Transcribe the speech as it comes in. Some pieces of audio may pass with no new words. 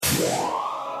Thank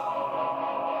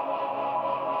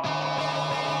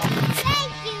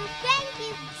you,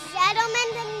 gentlemen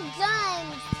and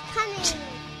guns. Coming.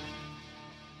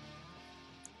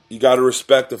 You got to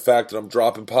respect the fact that I'm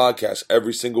dropping podcasts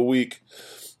every single week,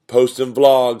 posting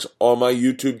vlogs on my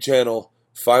YouTube channel.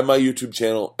 Find my YouTube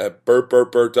channel at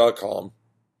burtburtburt.com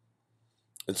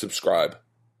and subscribe.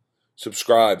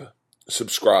 Subscribe.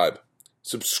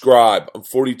 I'm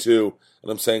 42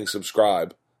 and I'm saying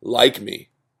subscribe. Like me.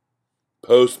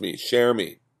 Post me. Share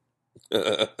me.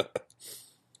 I'm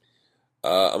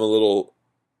a little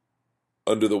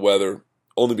under the weather,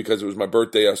 only because it was my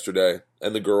birthday yesterday,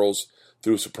 and the girls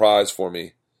threw a surprise for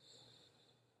me.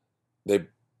 They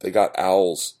got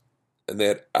owls, and they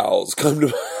had owls come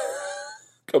to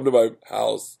my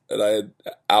house, and I had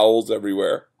owls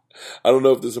everywhere. I don't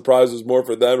know if the surprise was more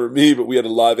for them or me, but we had a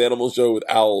live animal show with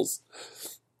owls.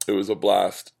 It was a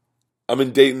blast. I'm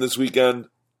in Dayton this weekend,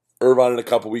 Irvine in a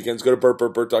couple weekends. Go to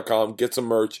burtburtburt.com, get some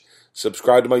merch,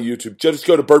 subscribe to my YouTube. Just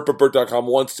go to burtburtburt.com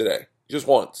once today, just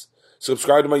once.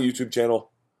 Subscribe to my YouTube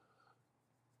channel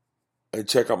and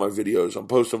check out my videos. I'm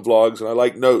posting vlogs, and I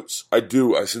like notes. I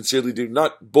do. I sincerely do.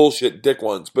 Not bullshit dick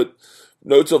ones, but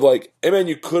notes of like, hey man,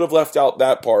 you could have left out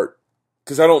that part,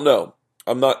 because I don't know.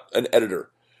 I'm not an editor.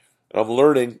 And I'm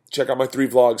learning. Check out my 3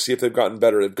 vlogs, see if they've gotten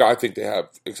better. I think they have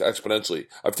exponentially.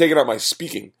 I've taken out my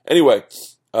speaking. Anyway,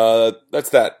 that's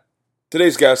that.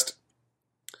 Today's guest,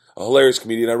 a hilarious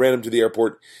comedian. I ran him to the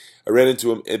airport. I ran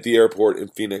into him at the airport in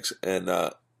Phoenix, and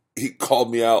he called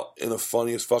me out in the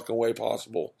funniest fucking way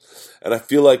possible. And I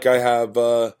feel like I have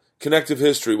connective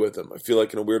history with him. I feel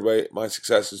like in a weird way my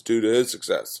success is due to his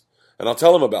success. And I'll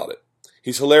tell him about it.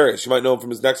 He's hilarious. You might know him from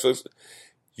his Netflix.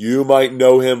 You might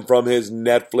know him from his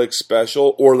Netflix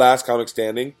special or Last Comic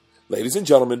Standing. Ladies and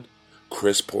gentlemen,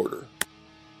 Chris Porter.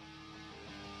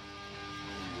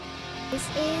 This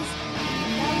is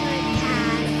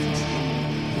Overcast.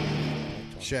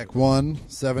 Check 1,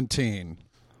 17.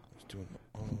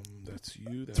 That's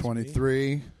you. That's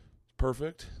 23. Me.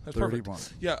 Perfect. That's 31.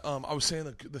 Perfect. Yeah. I was saying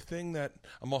the thing that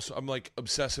I'm like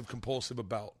obsessive compulsive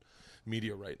about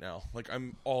media right now. Like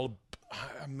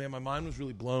man, my mind was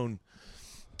really blown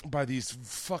by these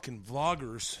fucking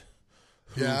vloggers.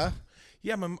 Yeah.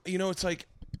 Yeah. It's like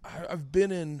I've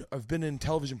been in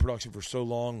television production for so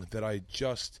long that I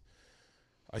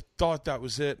thought that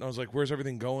was it, and I was like, where's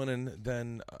everything going? And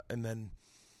then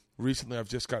recently I've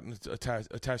just gotten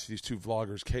attached to these 2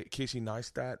 vloggers, Casey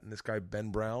Neistat and this guy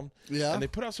Ben Brown. Yeah. And they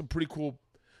put out some pretty cool,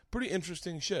 pretty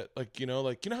interesting shit. Like, you know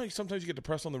how sometimes you get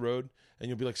depressed on the road and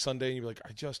you'll be like Sunday and you'll be like,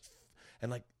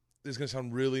 and like, this is going to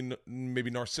sound really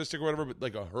maybe narcissistic or whatever, but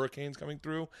like a hurricane's coming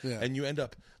through, and you end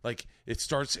up like it's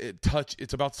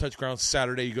about to touch ground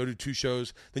Saturday. You go to 2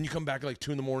 shows, then you come back at like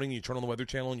 2 a.m. You turn on the Weather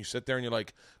Channel and you sit there and you're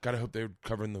like, God, I hope they're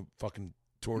covering the fucking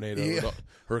tornado or the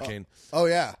hurricane. Oh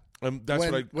yeah. That's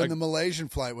when the Malaysian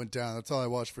flight went down, that's all I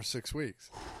watched for 6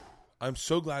 weeks. I'm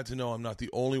so glad to know I'm not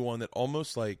the only one that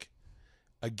almost like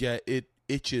I get it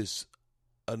itches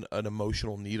an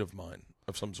emotional need of mine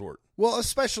of some sort. Well,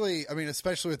 especially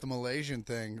with the Malaysian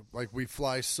thing, like we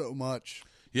fly so much.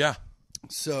 Yeah.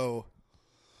 So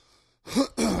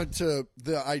to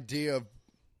the idea of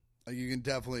you can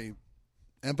definitely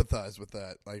empathize with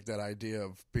that, like that idea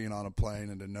of being on a plane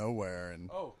into nowhere and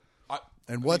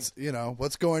what's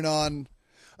going on,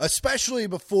 especially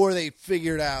before they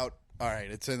figured out, all right,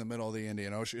 it's in the middle of the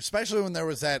Indian Ocean, especially when there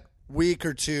was that week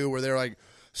or 2 where they're like,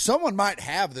 someone might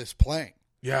have this plane.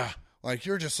 Yeah. Like,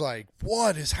 you're just like,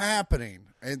 what is happening?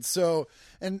 And so,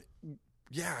 it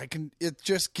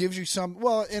just gives you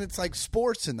and it's like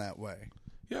sports in that way.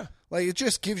 Yeah. Like, it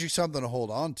just gives you something to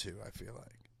hold on to, I feel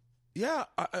like. Yeah.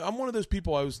 I'm one of those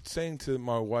people. I was saying to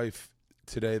my wife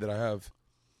today that I have,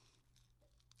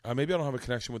 maybe I don't have a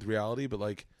connection with reality, but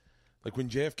like when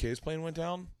JFK's plane went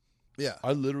down, yeah,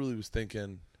 I literally was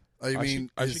thinking. Oh, you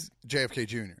mean JFK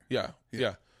Jr.? Yeah.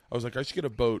 I was like, I should get a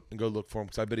boat and go look for him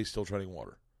because I bet he's still treading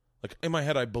water. Like, in my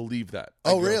head, I believe that.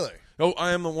 Really? Oh,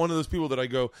 I am one of those people that I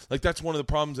go, like, that's one of the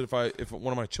problems that if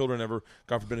one of my children ever,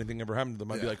 God forbid anything ever happened to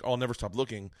them, I'd be like, oh, I'll never stop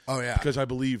looking. Oh, yeah. Because I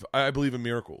believe in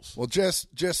miracles. Well, just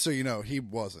so you know, he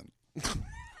wasn't.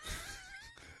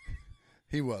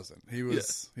 He wasn't. He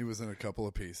was in a couple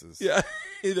of pieces. Yeah,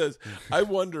 he does. I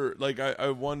wonder,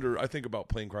 I think about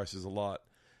plane crashes a lot,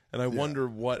 and I wonder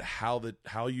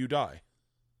how you die.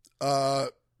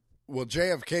 Well,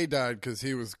 JFK died because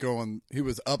he was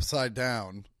upside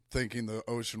down, thinking the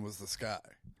ocean was the sky.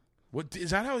 What is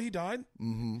that? How he died?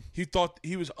 Mm-hmm. He thought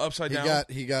he was upside down.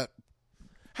 He got.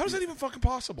 How is that even fucking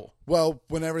possible? Well,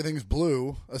 when everything's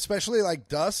blue, especially like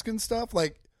dusk and stuff,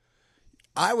 like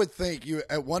I would think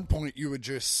at one point you would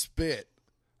just spit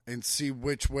and see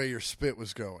which way your spit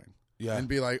was going. Yeah. And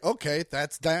be like, okay,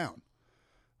 that's down.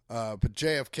 But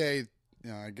JFK,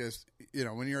 I guess,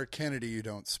 when you're a Kennedy, you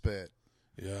don't spit.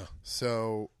 Yeah.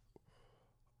 So,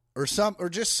 or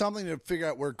just something to figure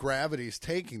out where gravity is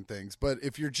taking things. But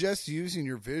if you're just using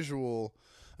your visual,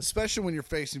 especially when you're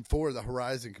facing forward, the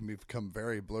horizon can become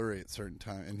very blurry at certain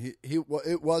times. And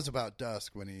it was about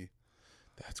dusk when he.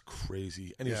 That's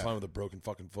crazy. And he was flying with a broken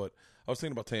fucking foot. I was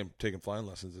thinking about taking flying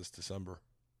lessons this December.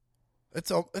 It's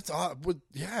odd.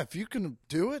 Yeah, if you can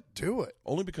do it, do it.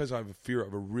 Only because I have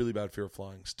a really bad fear of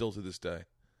flying, still to this day.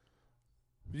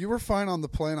 You were fine on the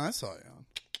plane I saw you on.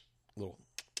 Little.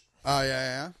 Oh,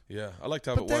 yeah. Yeah, I like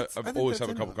to have I've always have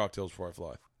a couple cocktails before I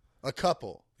fly. A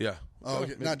couple? Yeah. Oh,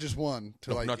 okay. Not just one?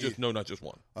 Not just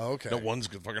one. Oh, okay. No, one's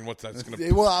fucking, what's that? That's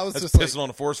pissing on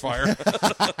a forest fire.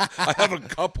 I have a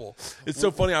couple. It's so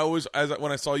funny.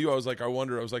 When I saw you, I was like, I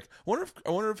wonder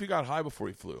if you got high before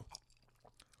you flew.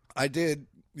 I did,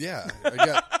 yeah.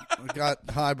 I got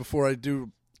high before I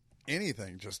do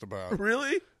anything, just about.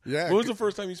 Really? Yeah. When was the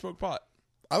first time you smoked pot?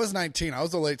 I was 19. I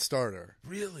was a late starter.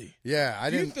 Really? Yeah.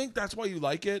 Do you think that's why you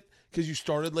like it? Because you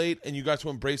started late and you got to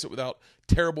embrace it without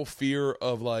terrible fear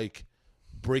of, like,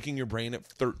 breaking your brain at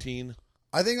 13?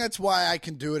 I think that's why I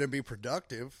can do it and be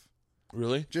productive.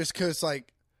 Really? Just because,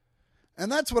 like,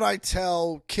 and that's what I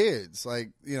tell kids,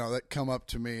 like, that come up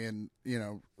to me and,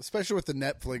 especially with the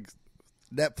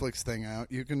Netflix thing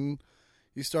out,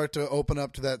 you start to open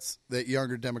up to that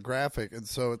younger demographic. And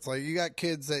so it's like you got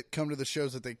kids that come to the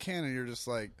shows that they can, and you're just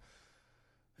like,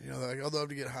 they're like, I'd love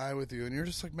to get high with you. And you're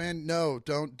just like, man, no,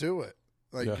 don't do it.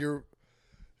 Like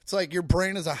it's like your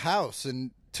brain is a house,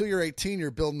 and till you're 18, you're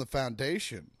building the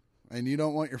foundation. And you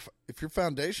don't want if your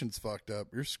foundation's fucked up,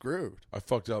 you're screwed. I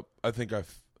fucked up. I think I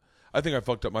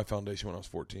fucked up my foundation when I was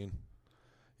 14.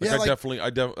 Like,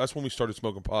 that's when we started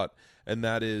smoking pot. And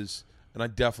I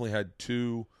definitely had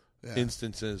two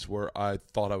instances where I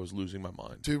thought I was losing my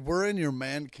mind. Dude, we're in your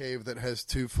man cave that has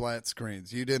 2 flat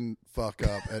screens. You didn't fuck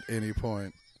up at any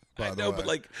point. By the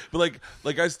way.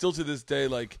 but I still to this day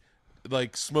like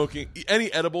smoking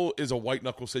any edible is a white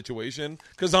knuckle situation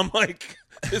because I'm like,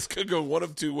 this could go one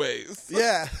of two ways.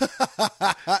 Yeah,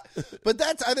 but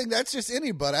I think that's just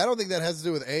anybody. I don't think that has to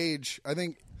do with age. I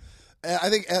think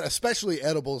especially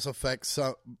edibles affect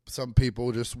some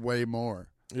people just way more.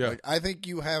 Yeah, like, I think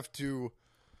you have to,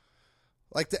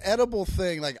 like, the edible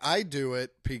thing. Like, I do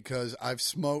it because I've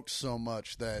smoked so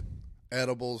much that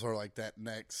edibles are like that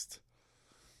next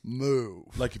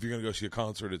move. Like, if you're gonna go see a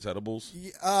concert, it's edibles.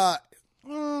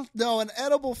 No, an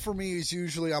edible for me is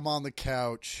usually I'm on the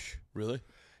couch. Really?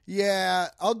 Yeah,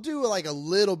 I'll do like a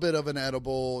little bit of an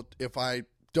edible if I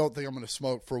don't think I'm going to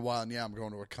smoke for a while. And I'm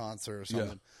going to a concert or something.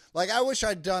 Yeah. Like, I wish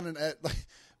I'd done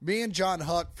me and John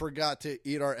Huck forgot to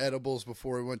eat our edibles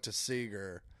before we went to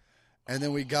Seeger. And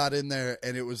then we got in there,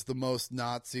 and it was the most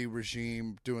Nazi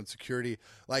regime doing security.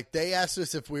 Like, they asked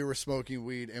us if we were smoking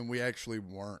weed, and we actually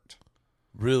weren't.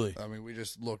 Really? I mean, we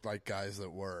just looked like guys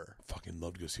that were. Fucking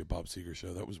loved to go see a Bob Seger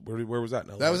show. That was where was that?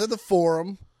 That was at the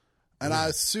Forum, and I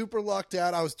was super lucked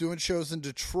out. I was doing shows in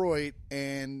Detroit,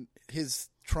 and his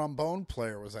trombone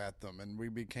player was at them, and we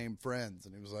became friends.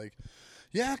 And he was like,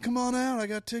 "Yeah, come on out. I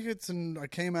got tickets." And I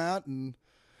came out and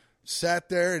sat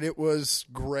there, and it was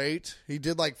great. He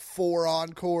did like 4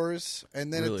 encores,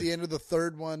 and then at the end of the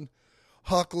third one,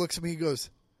 Huck looks at me. He goes,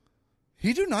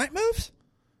 "He do night moves?"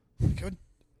 I go,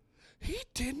 "He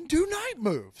didn't do night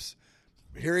moves."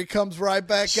 Here he comes right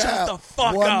back out. Shut the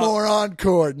fuck One up. more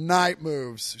encore. Night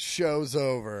moves. Show's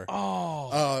over.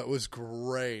 Oh, it was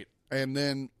great. And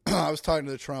then I was talking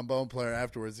to the trombone player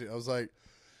afterwards. I was like,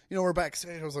 we're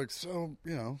backstage. I was like, so,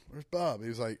 where's Bob? He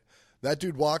was like, that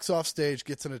dude walks off stage,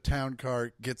 gets in a town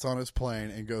car, gets on his plane,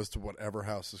 and goes to whatever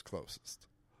house is closest.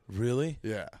 really?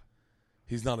 Yeah.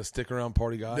 He's not a stick-around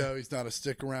party guy? No, he's not a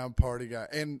stick-around party guy.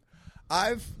 And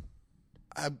I've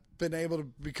been able to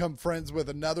become friends with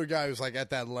another guy who's like at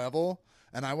that level,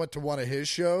 and I went to one of his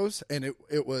shows, and he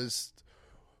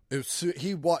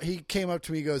came up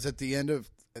to me, he goes,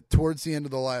 towards the end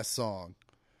of the last song,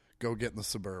 go get in the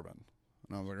Suburban.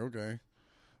 And I was like, okay.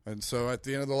 And so towards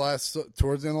the end of the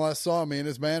last song, me and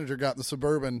his manager got in the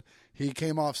Suburban. He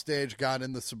came off stage, got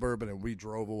in the Suburban, and we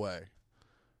drove away.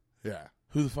 Yeah.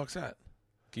 Who the fuck's that?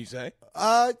 Can you say?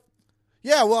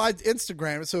 Yeah, well, I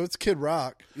Instagram it, so it's Kid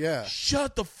Rock. Yeah.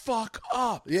 Shut the fuck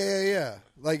up. Yeah.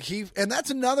 Like, and that's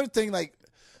another thing, like,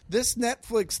 this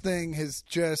Netflix thing has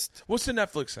just... What's the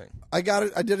Netflix thing? I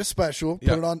did a special,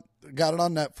 got it on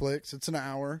Netflix. It's an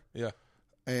hour. Yeah.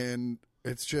 And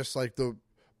it's just like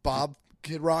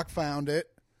Kid Rock found it,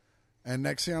 and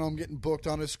next thing I know, I'm getting booked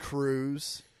on his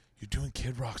cruise. You're doing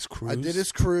Kid Rock's cruise? I did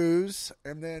his cruise,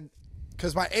 and then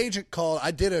because my agent called,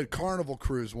 I did a Carnival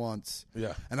cruise once.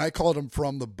 Yeah. And I called him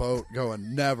from the boat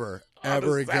going, never, ever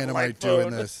the again am I satellite doing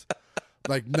phone. this.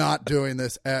 Like, not doing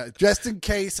this. Just in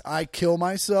case I kill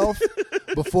myself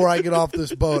before I get off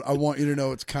this boat, I want you to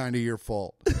know it's kind of your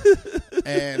fault.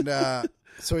 And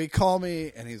so he called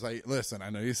me, and he's like, listen,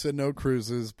 I know you said no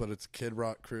cruises, but it's a Kid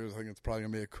Rock cruise. I think it's probably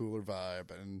going to be a cooler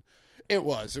vibe. And it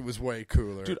was way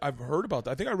cooler. Dude, I've heard about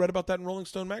that. I think I read about that in Rolling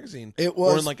Stone magazine. It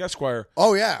was. Or in, like, Esquire.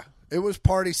 Oh, yeah. It was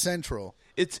Party Central.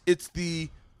 It's the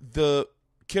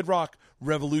Kid Rock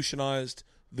revolutionized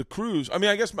the cruise. I mean,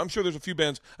 I guess I'm sure there's a few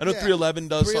bands. I know 311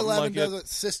 does something like does it. it.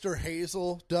 Sister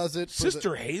Hazel does it.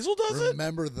 Sister Hazel does it?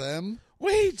 Remember them?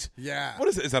 Wait. Yeah. What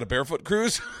is it? Is that a barefoot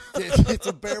cruise? It's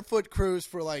a barefoot cruise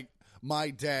for, like, my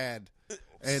dad.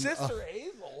 And, Sister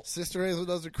Hazel? Sister Hazel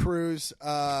does a cruise.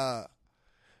 I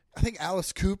think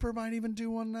Alice Cooper might even do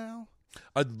one now.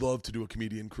 I'd love to do a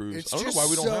comedian cruise. It's I don't know just why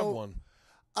we don't have so- one.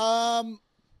 I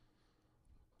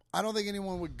don't think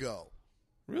anyone would go.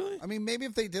 Really? I mean, maybe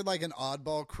if they did like an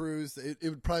oddball cruise, it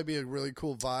would probably be a really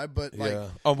cool vibe. But like, Yeah.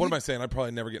 Oh, what am I saying? I'd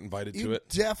probably never get invited to you it.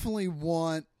 definitely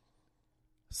want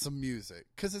some music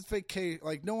because it's vacation.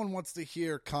 Like, no one wants to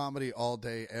hear comedy all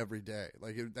day, every day.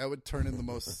 Like, that would turn in the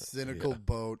most cynical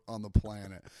boat on the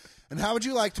planet. And how would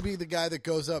you like to be the guy that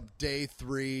goes up day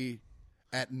 3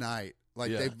 at night?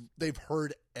 Like, Yeah. they've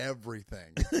heard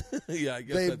everything. Yeah, I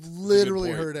guess They've that's a good literally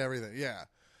point. heard everything. Yeah.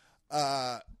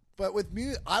 But with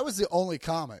music, I was the only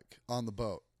comic on the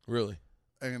boat. Really?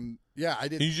 And yeah, I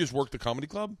did. And you just work the comedy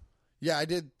club? Yeah, I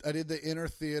did the inner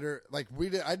theater. Like,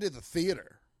 I did the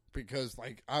theater because,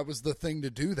 like, I was the thing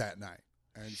to do that night.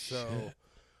 And so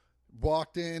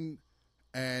walked in,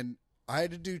 and I had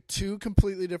to do 2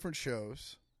 completely different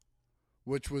shows,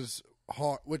 which was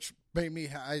hard, which made me,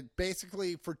 I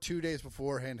basically for 2 days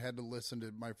beforehand had to listen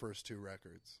to my first 2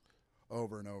 records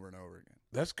over and over and over again.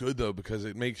 That's good though, because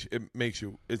it makes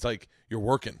you, it's like you're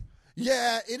working.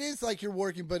 Yeah, it is like you're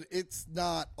working, but it's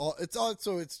not all. It's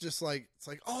also, it's just like, it's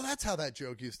like, oh, that's how that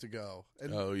joke used to go.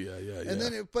 And, Oh yeah. and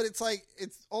then, but it's like,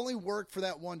 it's only work for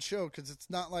that one show because it's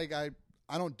not like I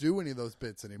don't do any of those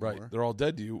bits anymore. Right, they're all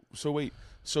dead to you. So wait,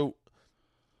 Tom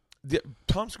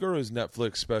Segura's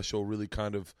Netflix special really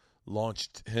kind of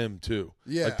launched him too.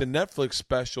 Yeah. Like the Netflix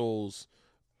specials,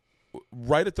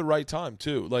 right at the right time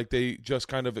too. Like they just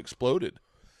kind of exploded.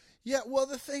 Yeah, well,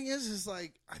 the thing is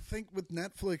like, I think with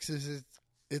Netflix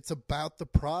it's about the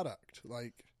product.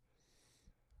 Like,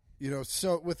 you know,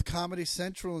 so with Comedy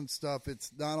Central and stuff,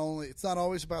 it's not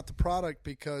always about the product,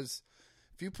 because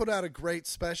if you put out a great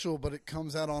special but it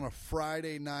comes out on a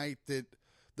Friday night that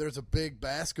there's a big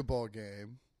basketball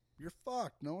game, you're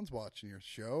fucked. No one's watching your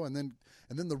show, and then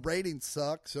the ratings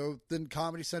suck, so then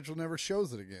Comedy Central never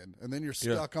shows it again, and then you're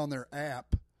stuck on their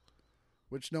app,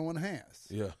 which no one has.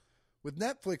 Yeah. With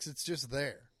Netflix, it's just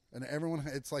there, and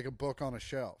it's like a book on a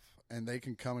shelf, and they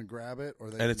can come and grab it, or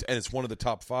It's one of the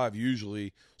top 5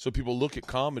 usually. So people look at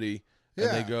comedy and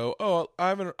Yeah. they go, "Oh, I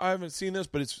haven't seen this,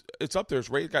 but it's up there.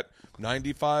 It's rated, got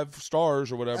 95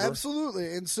 stars or whatever."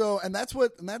 Absolutely, and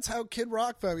that's how Kid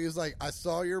Rock found me. He was like, I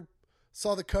saw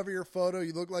the cover of your photo.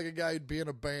 You look like a guy who'd be in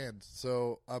a band,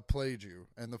 so I played you,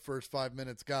 and the first 5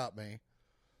 minutes got me.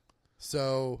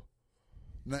 So,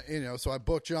 you know, so I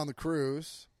booked you on the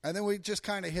cruise, and then we just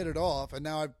kind of hit it off, and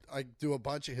now I do a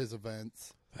bunch of his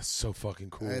events. That's so fucking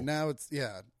cool. And now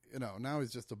now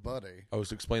he's just a buddy. I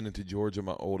was explaining to Georgia,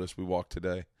 my oldest, we walked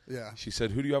today. Yeah. She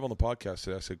said, "Who do you have on the podcast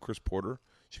today?" I said, "Chris Porter."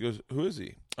 She goes, "Who is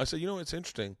he?" I said, "You know, it's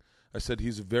interesting." I said,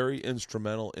 "He's very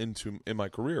instrumental in my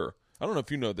career." I don't know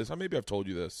if you know this. Maybe I've told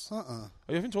you this. I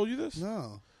haven't told you this?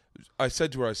 No. I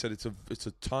said to her, it's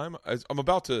a time. I'm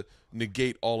about to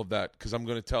negate all of that because I'm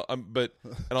going to tell. And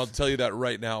I'll tell you that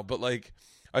right now. But like,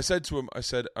 I said to him, I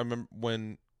remember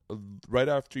when right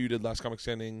after you did Last Comic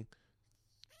Standing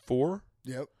 4.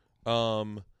 Yep.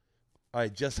 I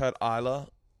just had Isla.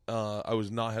 I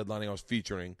was not headlining. I was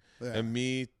featuring. Yeah. And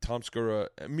me, Tom Segura,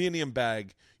 me and Ian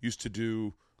Bagg used to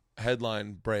do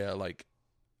headline Brea like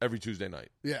every Tuesday night.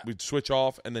 Yeah. We'd switch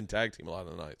off and then tag team a lot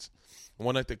of the nights. And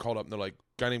one night they called up and they're like,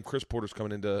 guy named Chris Porter's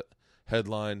coming into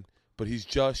headline, but he's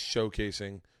just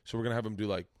showcasing. So we're going to have him do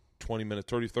like 20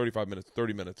 minutes, 35 minutes,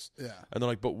 30 minutes. Yeah. And they're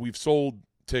like, but we've sold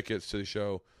tickets to the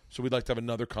show, so we'd like to have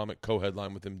another comic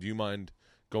co-headline with him. Do you mind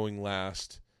going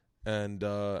last? And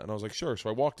I was like, sure. So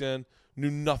I walked in, knew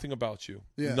nothing about you.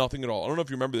 Yeah. Nothing at all. I don't know if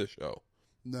you remember this show.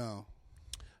 No.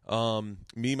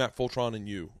 Me, Matt Fultron, and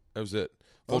you. That was it.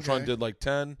 Fultron Okay. did like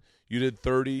 10. You did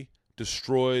 30.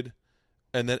 Destroyed.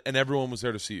 And everyone was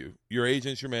there to see you. Your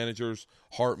agents, your managers,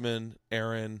 Hartman,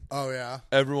 Aaron. Oh, yeah.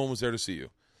 Everyone was there to see you.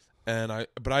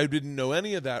 But I didn't know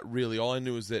any of that really. All I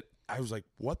knew is that I was like,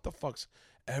 what the fuck's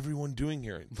everyone doing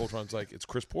here? And Voltron's like, it's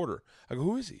Chris Porter. I go,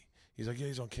 who is he? He's like, yeah,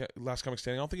 he's on Last Comic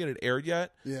Standing. I don't think it had aired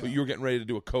yet, but you were getting ready to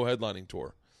do a co-headlining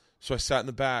tour. So I sat in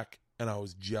the back, and I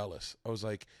was jealous. I was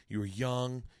like, you were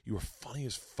young, you were funny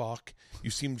as fuck,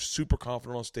 you seemed super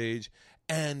confident on stage,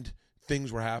 and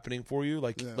things were happening for you.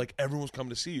 Like everyone was coming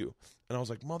to see you. And I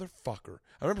was like, motherfucker.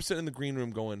 I remember sitting in the green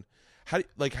room going,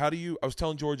 how do you, I was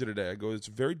telling Georgia today, I go, it's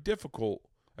very difficult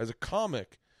as a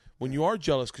comic when you are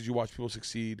jealous because you watch people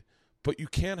succeed, but you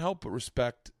can't help but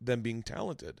respect them being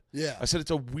talented. Yeah. I said it's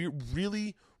a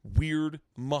really weird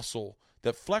muscle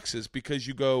that flexes because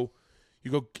you go,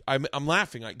 I'm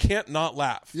laughing. I can't not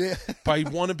laugh. Yeah. But I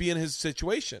want to be in his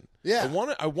situation. Yeah.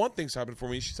 I want things to happen for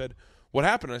me. She said, what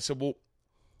happened? And I said, well,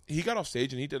 he got off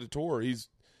stage and he did a tour. He's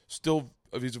a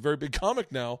very big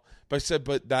comic now. But I said,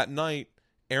 but that night,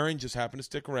 Aaron just happened to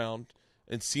stick around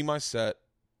and see my set.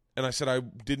 And I said, I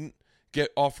didn't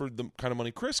get offered the kind of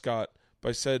money Chris got, but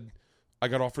I said, I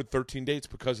got offered 13 dates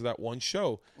because of that one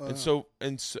show. And so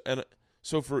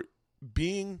for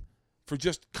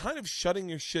just kind of shutting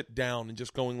your shit down and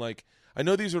just going like, I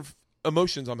know these are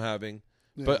emotions I'm having,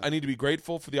 but I need to be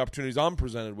grateful for the opportunities I'm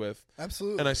presented with.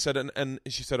 Absolutely. And I said, and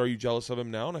she said, are you jealous of him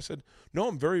now? And I said, no,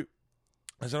 I'm very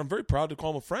proud to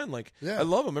call him a friend. Like, I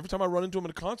love him. Every time I run into him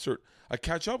at a concert, I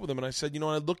catch up with him. And I said,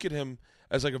 I look at him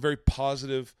as like a very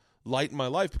positive light in my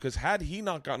life, because had he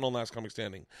not gotten on Last Comic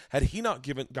Standing, had he not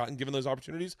gotten given those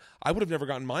opportunities, I would have never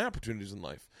gotten my opportunities in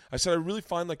life. I said, I really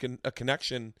find like a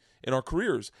connection in our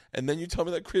careers. And then you tell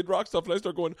me that Kid Rock stuff, and I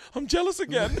start going, I'm jealous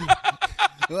again.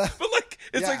 But like,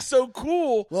 it's like so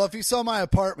cool. Well, if you saw my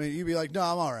apartment, you'd be like, no,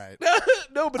 I'm all right.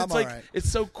 No, but it's like, it's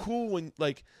so cool when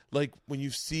like when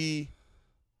you see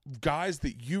guys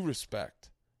that you respect,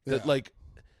 that like,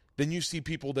 then you see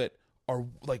people that are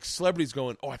like celebrities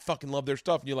going, oh, I fucking love their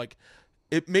stuff. And you're like,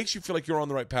 it makes you feel like you're on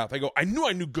the right path. I go, I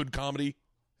knew good comedy.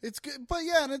 It's good. But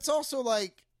yeah, and it's also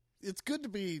like, it's good to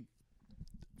be,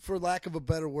 for lack of a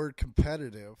better word,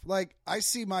 competitive. Like, I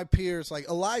see my peers, like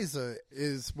Eliza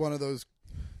is one of those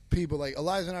people. Like,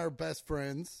 Eliza and I are best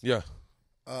friends. Yeah.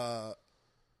 And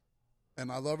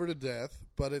I love her to death.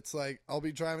 But it's like, I'll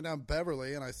be driving down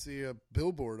Beverly and I see a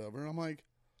billboard of her. And I'm like,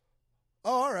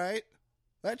 oh, all right.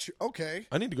 That's okay.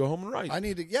 I need to go home and write. I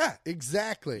need to,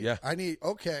 exactly. Yeah. I need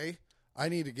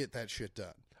to get that shit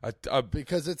done.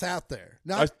 Because it's out there.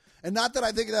 Not that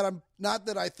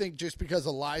I think just because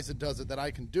Eliza does it that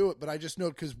I can do it, but I just know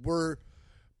because we're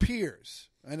peers.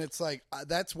 And it's like,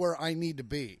 that's where I need to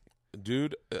be.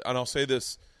 Dude, and I'll say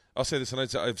this, and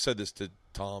I've said this to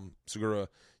Tom Segura.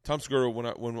 Tom Segura, when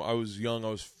I was young, I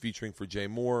was featuring for Jay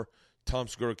Moore. Tom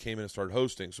Segura came in and started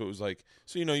hosting. So it was like,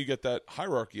 you get that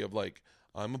hierarchy of like,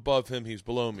 I'm above him, he's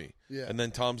below me. Yeah. And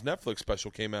then Tom's Netflix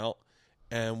special came out,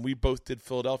 and we both did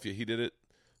Philadelphia. He did it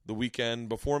the weekend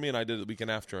before me, and I did it the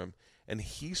weekend after him. And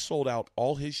he sold out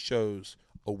all his shows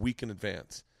a week in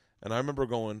advance. And I remember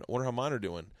going, I wonder how mine are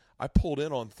doing. I pulled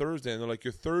in on Thursday, and they're like,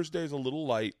 your Thursday is a little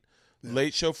light. Yeah.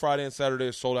 Late show Friday and Saturday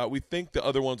is sold out. We think the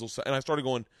other ones will sell. And I started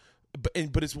going, but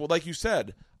it's like you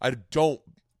said, I don't,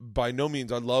 by no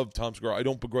means, I love Tom Segura. I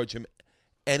don't begrudge him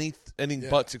anything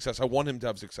but success. I want him to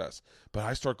have success. But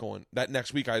I start going, that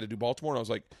next week I had to do Baltimore, and I was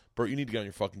like, Bert, you need to get on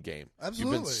your fucking game.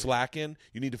 Absolutely. You've been slacking.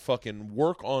 You need to fucking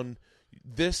work on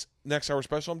this next hour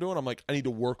special I'm doing. I'm like, I need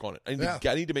to work on it.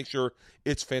 I need to make sure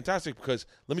it's fantastic, because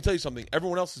let me tell you something.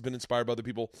 Everyone else has been inspired by other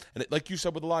people. And like you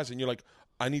said with Eliza, and you're like,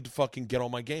 I need to fucking get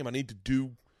on my game. I need to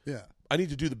do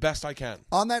the best I can.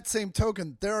 On that same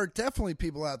token, there are definitely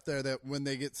people out there that when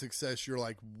they get success, you're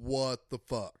like, what the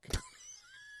fuck?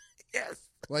 Yes.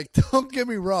 Like, don't get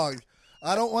me wrong.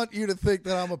 I don't want you to think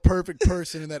that I'm a perfect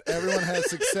person and that everyone has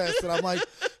success. And I'm like,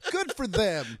 good for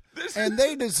them. And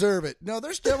they deserve it. No,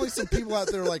 there's definitely some people out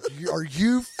there like, are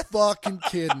you fucking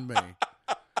kidding me?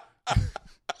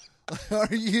 Are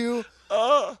you?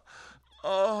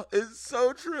 It's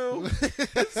so true.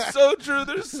 It's so true.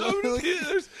 There's so many.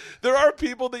 There are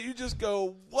people that you just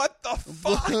go, what the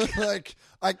fuck?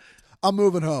 Like, I'm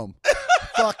moving home.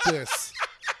 Fuck this.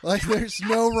 Like, there's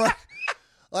no right.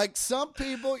 Like, some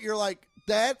people, you're like,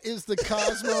 that is the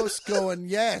cosmos going,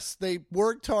 yes, they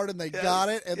worked hard and they got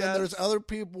it. And then there's other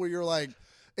people where you're like,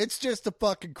 it's just a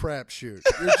fucking crapshoot.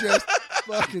 You're just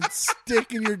fucking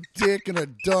sticking your dick in a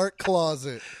dark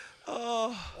closet.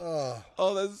 Oh,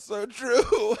 that's so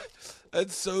true.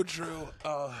 That's so true.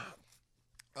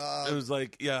 It was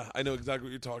like, I know exactly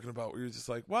what you're talking about, where you're just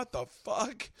like, what the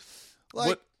fuck? Like,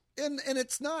 what? And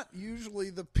it's not usually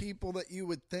the people that you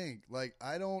would think. Like,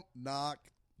 I don't knock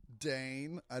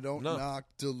Dane. I don't knock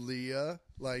D'Elia.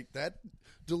 Like, that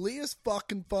D'Elia's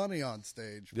fucking funny on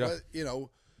stage. Yeah. But,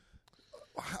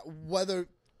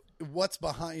 what's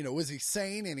behind, was he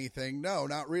saying anything? No,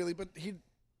 not really, but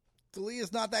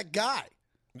D'Elia's not that guy.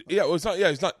 Yeah, well, it's not. Yeah,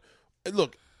 he's not.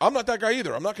 Look, I'm not that guy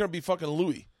either. I'm not going to be fucking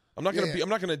Louis. I'm not going to be. I'm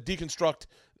not going to deconstruct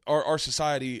our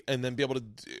society and then be able to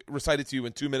recite it to you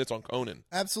in 2 minutes on Conan.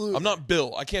 Absolutely. I'm not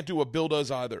Bill. I can't do what Bill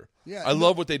does either. Yeah, I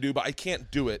love what they do, but I can't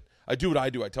do it. I do what I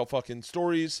do. I tell fucking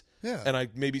stories. Yeah. And I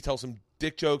maybe tell some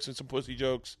dick jokes and some pussy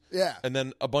jokes. Yeah. And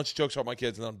then a bunch of jokes about my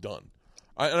kids, and I'm done.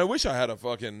 And I wish I had a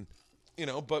fucking,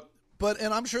 but.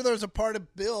 And I'm sure there's a part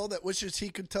of Bill that wishes he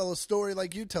could tell a story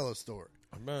like you tell a story.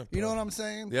 You know what I'm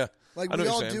saying? Yeah. Like, we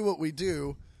all do what we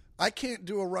do. I can't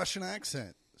do a Russian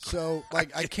accent. So,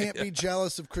 like, I can't be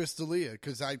jealous of Chris D'Elia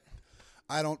because I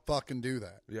don't fucking do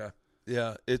that. Yeah.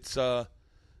 Yeah. It's not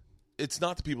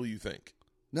the people you think.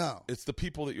 No. It's the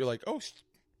people that you're like, oh,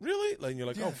 really? Like, and you're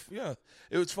like, oh, yeah.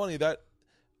 It was funny that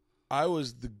I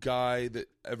was the guy that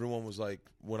everyone was like,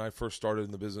 when I first started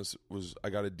in the business, I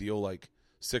got a deal like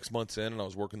 6 months in and I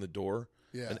was working the door.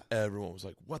 Yeah. And everyone was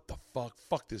like, what the fuck?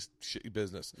 Fuck this shitty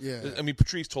business. Yeah. I mean,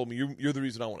 Patrice told me, you're the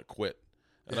reason I want to quit.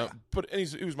 And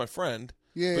he was my friend.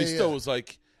 Yeah. But he still was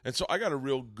like, and so I got a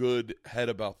real good head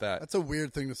about that. That's a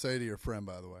weird thing to say to your friend,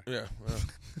 by the way. Yeah. Well,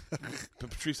 but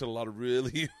Patrice had a lot of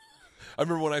really. I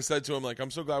remember when I said to him, like,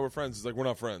 I'm so glad we're friends. He's like, we're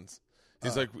not friends.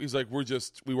 He's like,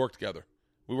 we work together.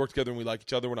 We work together and we like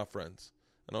each other. We're not friends.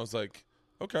 And I was like,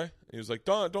 okay. And he was like,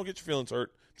 don't get your feelings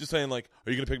hurt. Just saying, like,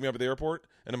 are you going to pick me up at the airport?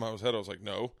 And in my head, I was like,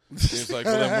 no. And he was like,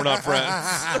 well, then we're not friends.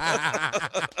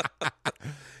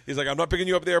 He's like, I'm not picking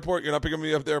you up at the airport. You're not picking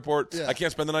me up at the airport. Yeah. I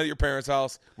can't spend the night at your parents'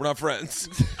 house. We're not friends.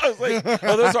 I was like,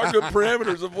 oh, those are good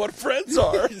parameters of what friends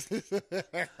are.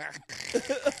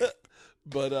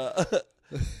 But,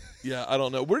 yeah, I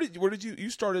don't know. Where did you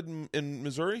started in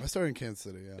Missouri? I started in Kansas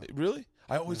City, yeah. Really?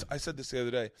 I said this the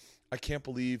other day. I can't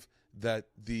believe that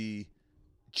the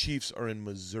Chiefs are in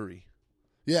Missouri.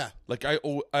 Yeah. Like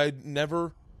I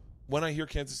never, when I hear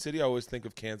Kansas City, I always think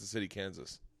of Kansas City,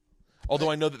 Kansas.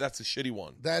 Although I know that that's the shitty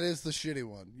one. That is the shitty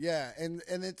one. Yeah, and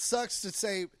it sucks to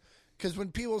say, because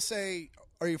when people say,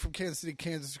 are you from Kansas City,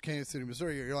 Kansas, or Kansas City,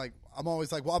 Missouri? You're like, I'm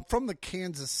always like, well, I'm from the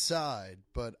Kansas side,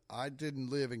 but I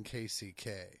didn't live in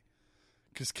KCK.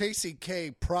 Because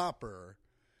KCK proper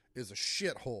is a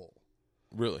shithole.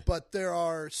 Really? But there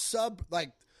are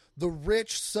the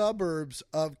rich suburbs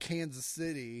of Kansas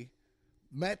City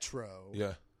metro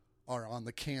are on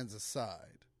the Kansas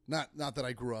side. Not that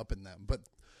I grew up in them, but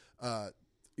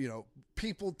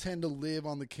people tend to live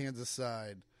on the Kansas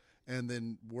side and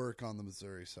then work on the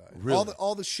Missouri side. Really?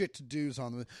 All the shit to do's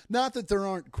on the, not that there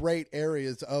aren't great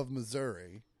areas of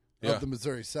Missouri, of the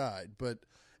Missouri side, but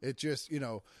it just,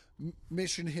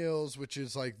 Mission Hills, which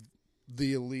is like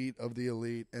the elite of the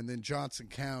elite, and then Johnson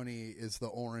County is the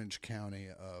Orange County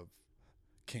of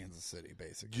Kansas City,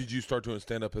 basically. Did you start doing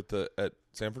stand up at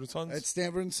Sanford & Sons? At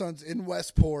Stanford & Sons in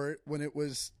Westport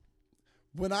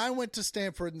when I went to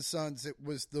Stanford & Sons, it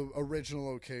was the original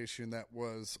location that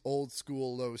was old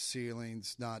school, low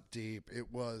ceilings, not deep.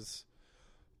 It was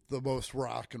the most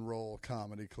rock and roll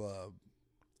comedy club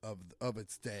of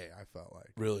its day, I felt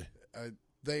like. Really?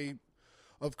 They,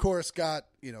 of course, got,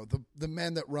 the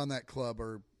men that run that club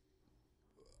are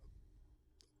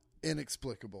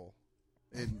inexplicable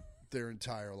in their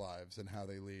entire lives and how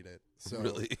they lead it. So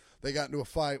really? They got into a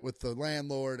fight with the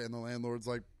landlord, and the landlord's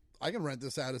like, I can rent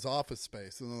this out as office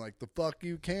space. And they're like, the fuck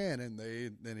you can.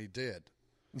 And he did.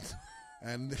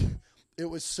 And it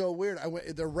was so weird. I went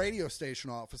to their radio station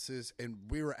offices, and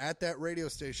we were at that radio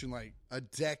station like a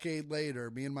decade later,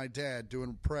 me and my dad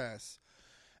doing press.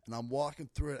 And I'm walking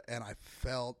through it, and I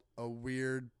felt a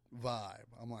weird vibe.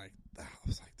 I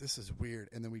was like, this is weird.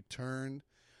 And then we turned,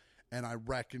 and I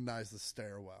recognized the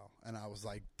stairwell. And I was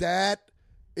like, that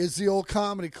is the old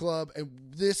comedy club, and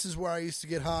this is where I used to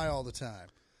get high all the time.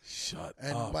 Shut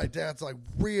and up. And my dad's like,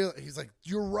 he's like,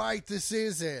 you're right, this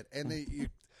is it. And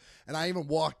and I even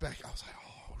walked back. I was like,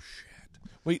 oh, shit.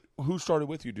 Wait, who started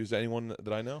with you? Is anyone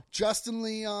that I know? Justin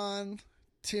Leon,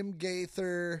 Tim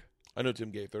Gaither. I know Tim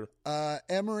Gaither.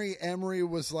 Emery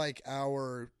was like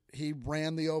he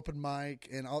ran the open mic,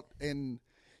 and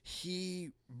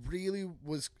he really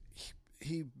was,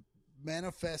 he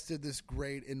manifested this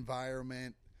great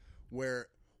environment where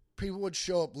people would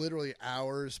show up literally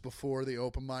hours before the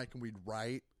open mic, and we'd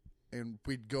write, and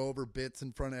we'd go over bits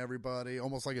in front of everybody,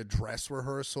 almost like a dress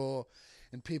rehearsal,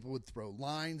 and people would throw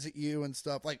lines at you and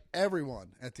stuff, like everyone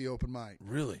at the open mic.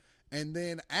 Really? And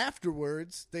then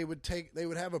afterwards, they would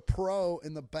have a pro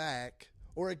in the back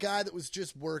or a guy that was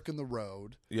just working the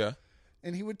road. Yeah.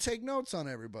 And he would take notes on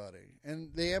everybody.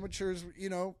 And the amateurs,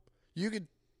 you could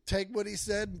take what he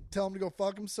said and tell him to go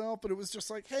fuck himself, but it was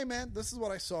just like, hey, man, this is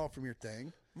what I saw from your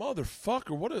thing.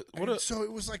 Motherfucker, So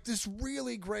it was like this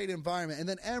really great environment. And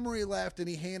then Emery left and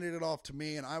he handed it off to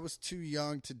me, and I was too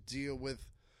young to deal with.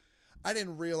 I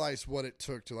didn't realize what it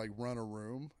took to like run a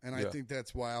room, and I think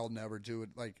that's why I'll never do it.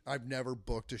 Like, I've never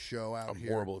booked a show out here.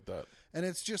 I'm horrible at that. And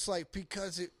it's just like,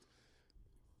 because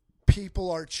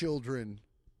people are children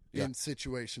in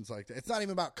situations like that. It's not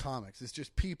even about comics. It's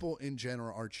just people in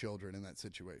general are children in that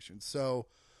situation. So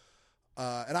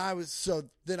then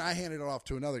I handed it off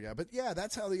to another guy. But yeah,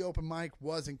 that's how the open mic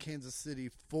was in Kansas City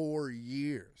for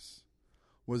years.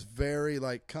 Was very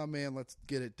like, come in, let's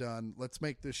get it done. Let's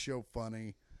make this show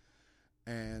funny.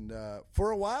 And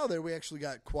for a while there, we actually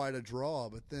got quite a draw.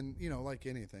 But then, like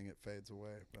anything, it fades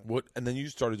away. But. And then you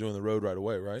started doing the road right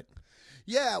away, right?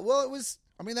 Yeah, well, it was.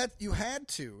 I mean, that you had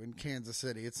to in Kansas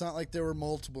City. It's not like there were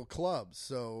multiple clubs,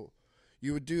 so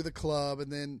you would do the club,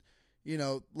 and then,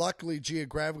 luckily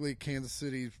geographically, Kansas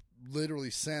City's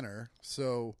literally center.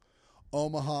 So,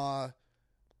 Omaha,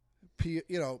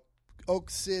 Oak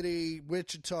City,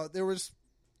 Wichita. There was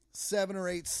 7 or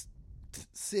 8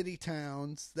 city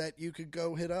towns that you could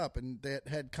go hit up and that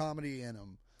had comedy in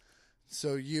them.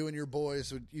 So you and your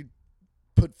boys you'd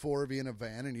put 4 of you in a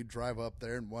van and you'd drive up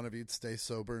there, and one of you'd stay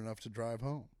sober enough to drive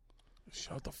home.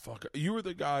 Shut the fuck up. You were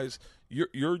the guys.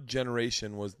 Your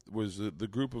generation was the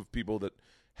group of people that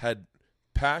had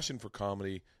passion for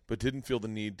comedy but didn't feel the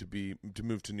need to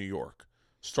move to New York.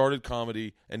 Started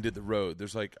comedy and did the road.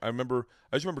 There's like I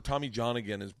just remember Tommy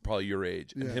Johnigan is probably your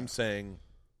age, and him saying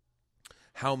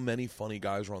how many funny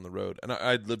guys were on the road. And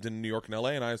I'd lived in New York and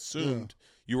L.A., and I assumed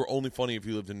you were only funny if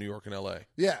you lived in New York and L.A.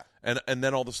 Yeah. And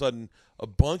then all of a sudden, a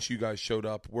bunch of you guys showed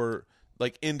up, were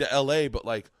like into L.A., but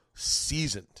like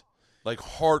seasoned. Like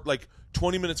hard, like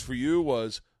 20 minutes for you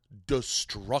was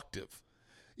destructive.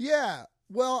 Yeah.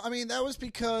 Well, I mean, that was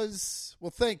because,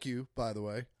 thank you, by the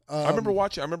way. I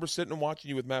remember sitting and watching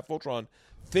you with Matt Fultron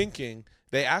thinking,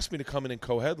 they asked me to come in and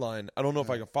co-headline. I don't know if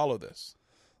I can follow this.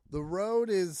 The road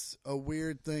is a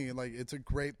weird thing. Like, it's a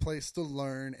great place to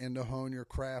learn and to hone your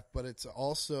craft, but it's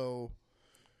also,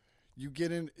 you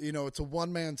get in, it's a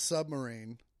one-man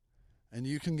submarine, and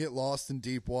you can get lost in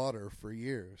deep water for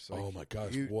years. Like, oh my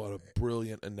gosh, what a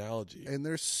brilliant analogy. And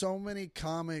there's so many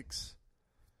comics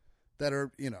that are,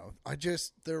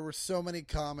 there were so many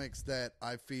comics that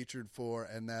I featured for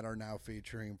and that are now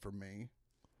featuring for me.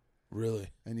 Really?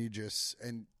 And it's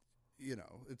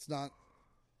not,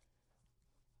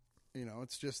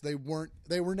 it's just they were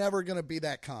never going to be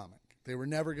that comic. They were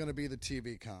never going to be the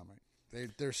TV comic.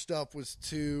 Their stuff was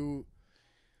too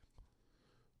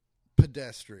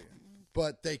pedestrian,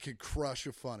 but they could crush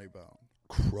a funny bone.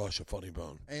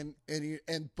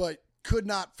 But could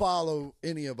not follow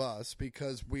any of us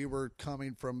because we were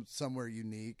coming from somewhere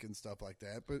unique and stuff like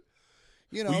that. But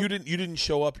well, you didn't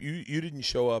show up. You didn't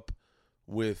show up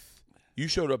with. You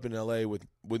showed up in L.A. with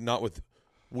not with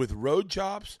road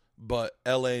chops, but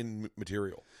L.A.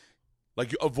 material,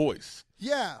 like a voice,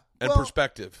 and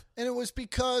perspective. And it was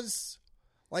because,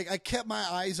 like, I kept my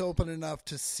eyes open enough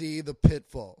to see the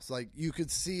pitfalls. Like, you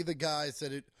could see the guys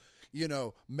that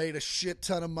made a shit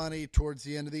ton of money towards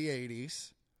the end of the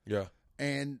 80s. Yeah.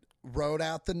 And rode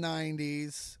out the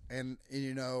 90s, and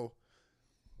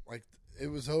like, it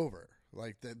was over.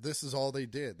 Like, this is all they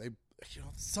did. They,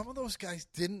 some of those guys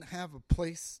didn't have a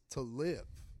place to live.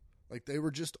 Like, they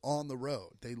were just on the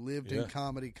road. They lived in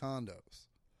comedy condos.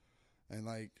 And,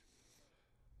 like,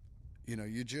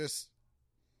 you just,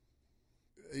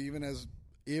 even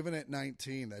at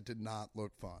 19, that did not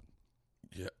look fun.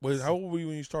 Yeah. Wait, how old were you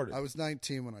when you started? I was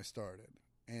 19 when I started.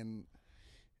 And,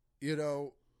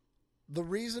 the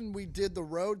reason we did the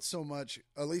road so much,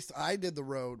 at least I did the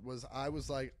road, was I was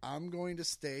like, I'm going to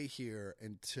stay here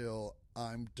until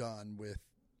I'm done with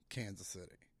Kansas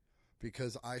City.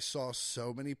 Because I saw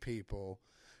so many people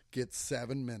get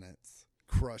 7 minutes,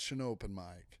 crush an open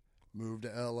mic, move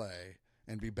to L.A.,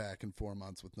 and be back in 4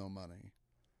 months with no money.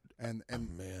 And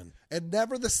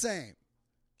never the same.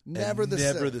 Never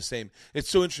the same. It's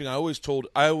so interesting.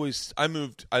 I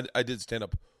moved, I did stand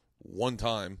up one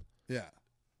time. Yeah.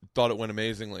 Thought it went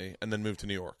amazingly, and then moved to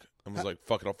New York. I was like,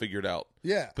 "Fuck it, I'll figure it out."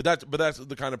 Yeah, but that's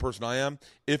the kind of person I am.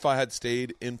 If I had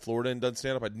stayed in Florida and done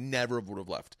stand up, I'd never would have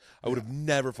left. I would have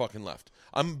never fucking left.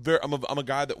 I'm a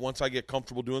guy that once I get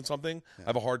comfortable doing something, I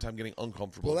have a hard time getting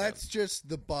uncomfortable. Well, again. That's just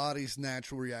the body's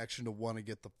natural reaction to want to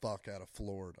get the fuck out of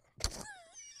Florida.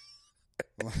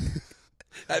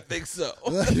 I think so.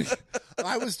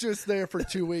 I was just there for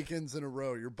 2 weekends in a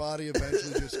row. Your body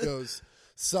eventually just goes,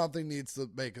 something needs to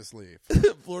make us leave.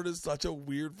 Florida's such a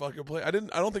weird fucking place. I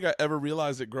don't think I ever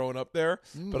realized it growing up there,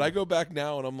 but I go back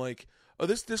now and I'm like, oh,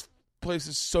 this place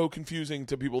is so confusing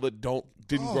to people that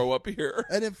didn't grow up here.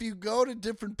 And if you go to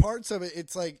different parts of it,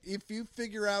 it's like if you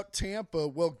figure out Tampa,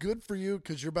 well, good for you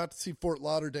because you're about to see Fort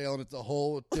Lauderdale, and it's a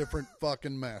whole different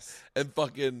fucking mess. And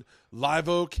fucking Live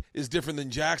Oak is different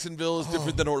than Jacksonville. Is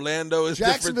different than Orlando. Is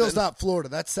Jacksonville's different not Florida.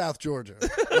 That's South Georgia.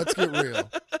 Let's get real.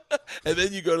 And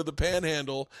then you go to the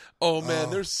Panhandle. Oh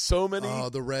man, there's so many. Oh,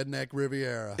 the Redneck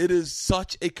Riviera. It is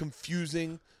such a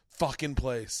confusing fucking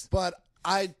place. But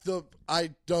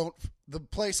the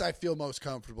place I feel most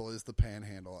comfortable is the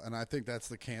Panhandle, and I think that's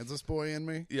the Kansas boy in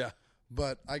me. Yeah.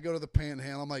 But I go to the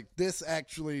Panhandle, I'm like, this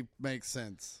actually makes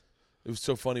sense. It was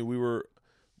so funny.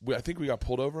 I think we got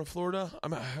pulled over in Florida. I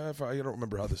don't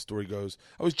remember how this story goes.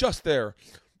 I was just there,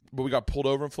 but we got pulled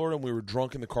over in Florida, and we were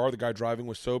drunk in the car. The guy driving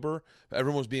was sober.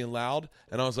 Everyone was being loud,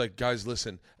 and I was like, guys,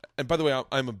 listen. And by the way,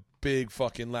 I'm a big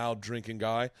fucking loud drinking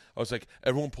guy. I was like,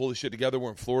 everyone pull this shit together.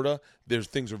 We're in Florida.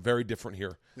 Things are very different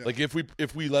here. Yeah. Like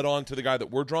if we let on to the guy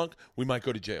that we're drunk, we might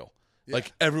go to jail. Yeah.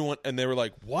 Like everyone, and they were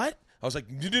like, what? I was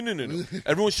like, no.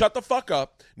 Everyone shut the fuck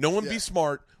up. No one be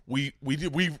smart. We're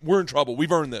in trouble.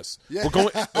 We've earned this. Yeah. We're going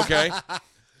okay.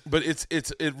 But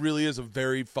it really is a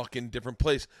very fucking different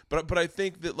place. But I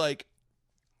think that like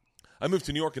I moved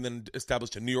to New York and then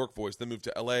established a New York voice, then moved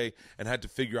to L.A. and had to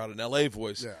figure out an L.A.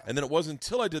 voice. Yeah. And then it wasn't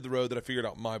until I did the road that I figured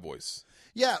out my voice.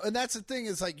 Yeah, and that's the thing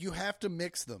is, like, you have to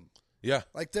mix them. Yeah.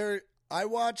 Like, I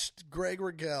watched Greg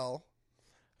Rigel,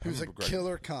 who's a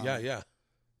killer comic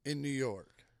in New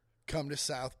York, come to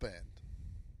South Bend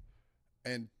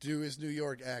and do his New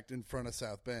York act in front of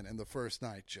South Bend, and the first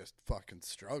night just fucking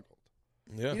struggled.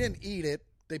 Yeah. He didn't eat it.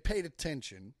 They paid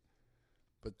attention,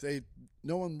 but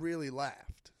no one really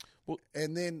laughed. Well,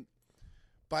 and then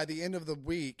by the end of the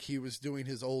week, he was doing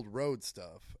his old road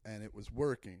stuff, and it was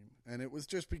working. And it was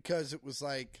just because it was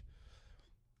like,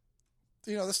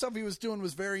 you know, the stuff he was doing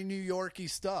was very New York-y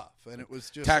stuff, and it was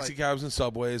just taxi cabs and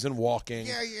subways and walking.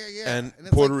 Yeah. And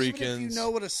Puerto Ricans. Even if you know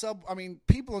what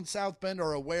people in South Bend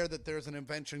are aware that there's an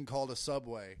invention called a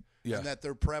subway, and that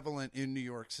they're prevalent in New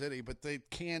York City, but they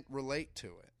can't relate to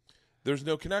it. There's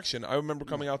no connection. I remember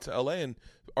coming out to L.A. and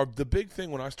the big thing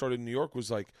when I started in New York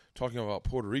was like talking about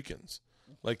Puerto Ricans.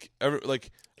 I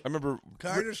remember.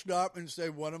 Can I just stop and say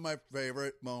one of my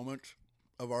favorite moments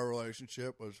of our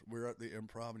relationship was we were at the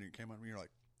Improv and you came up and you're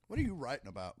like, "What are you writing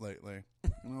about lately?"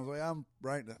 And I was like, "I'm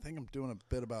writing. I think I'm doing a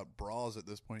bit about bras at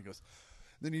this point." He goes,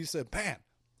 then you said, "Man,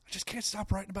 I just can't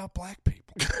stop writing about black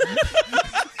people."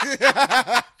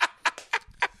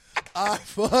 I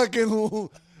fucking.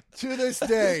 To this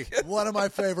day, one of my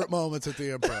favorite moments at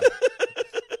the Improv.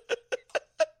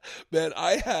 Man,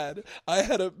 I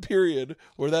had a period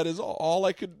where that is all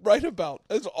I could write about.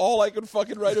 That's all I could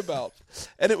fucking write about.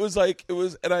 And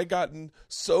and I gotten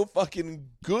so fucking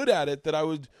good at it that I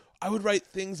would write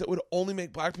things that would only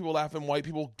make black people laugh and white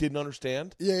people didn't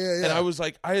understand. Yeah. And I was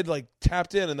like, I had like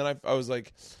tapped in, and then I was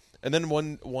like, and then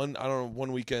one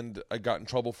weekend I got in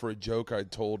trouble for a joke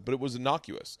I'd told, but it was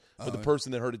innocuous. But the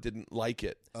person that heard it didn't like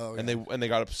it, and they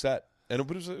got upset. And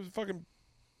it was fucking.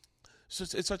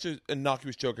 It's such an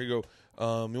innocuous joke. I go, you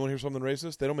want to hear something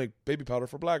racist? They don't make baby powder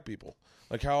for black people.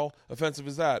 Like, how offensive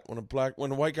is that? When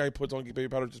a white guy puts on baby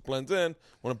powder, it just blends in.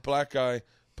 When a black guy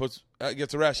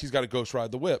gets a rash, he's got to ghost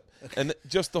ride the whip. And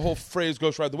just the whole phrase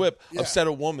 "ghost ride the whip" upset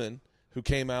a woman who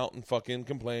came out and fucking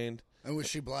complained. And was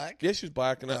she black? Yeah, she was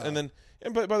black. And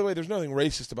by the way, there's nothing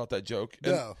racist about that joke.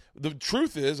 And no. The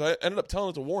truth is, I ended up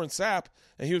telling it to Warren Sapp,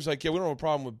 and he was like, "Yeah, we don't have a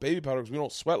problem with baby powder because we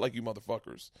don't sweat like you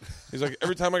motherfuckers." He's like,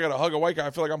 "Every time I got to hug a white guy,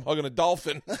 I feel like I'm hugging a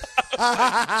dolphin." But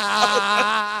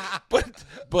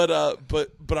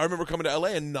I remember coming to LA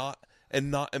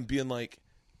and being like,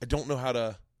 I don't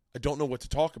know what to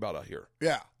talk about out here.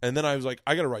 Yeah. And then I was like,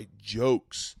 I got to write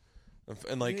jokes.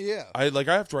 And I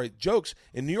have to write jokes.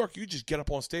 In New York, you just get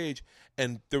up on stage,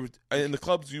 and there was in the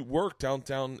clubs you work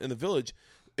downtown in the Village,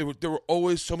 there were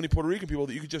always so many Puerto Rican people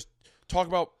that you could just talk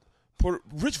about.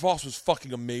 Rich Voss was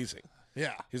fucking amazing.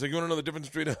 Yeah, he's like, you want to know the difference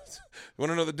between a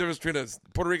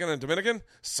Puerto Rican and Dominican?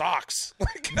 Socks.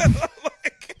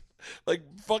 Like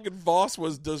fucking Voss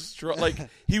was like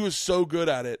he was so good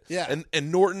at it. Yeah,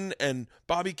 and Norton and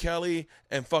Bobby Kelly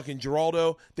and fucking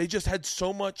Geraldo, they just had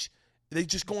so much. They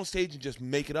just go on stage and just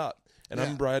make it up. And I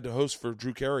remember I had to host for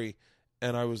Drew Carey,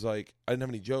 and I was like, I didn't have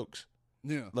any jokes.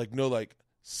 Yeah. Like, no, like,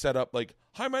 set up, like,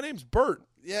 hi, my name's Bert.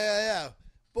 Yeah.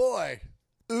 Boy,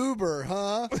 Uber,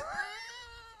 huh?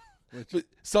 But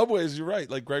Subways, you're right.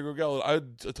 Like, Greg Rigel, I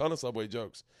had a ton of Subway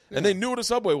jokes. Yeah. And they knew what a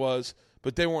Subway was,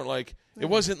 but they weren't like, it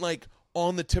wasn't like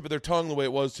on the tip of their tongue the way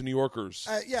it was to New Yorkers.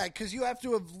 Yeah, because you have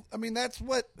to have, I mean, that's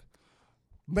what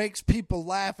makes people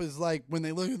laugh is like when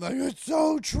they look like it's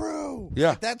so true. Yeah,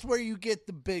 like, that's where you get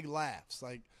the big laughs.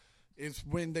 Like is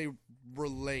when they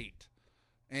relate.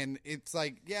 And it's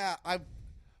like, yeah,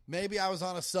 maybe I was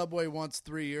on a subway once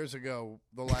 3 years ago,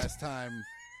 the last time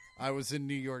I was in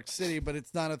New York City, but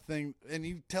it's not a thing. And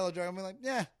you tell a joke, I'm like,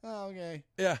 yeah, oh, okay.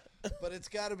 Yeah. But it's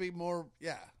got to be more,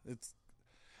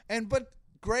 but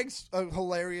Greg's a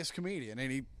hilarious comedian,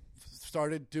 and he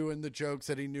started doing the jokes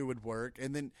that he knew would work.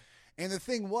 And the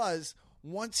thing was,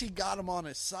 once he got him on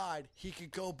his side, he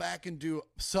could go back and do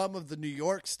some of the New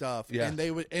York stuff, and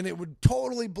it would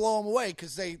totally blow him away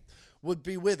because they would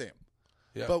be with him.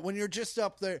 Yeah. But when you're just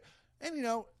up there, and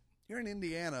you're in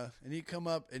Indiana, and you come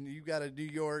up and you got a New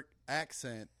York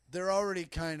accent, they're already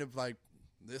kind of like,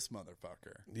 this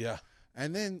motherfucker. Yeah.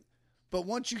 And then, but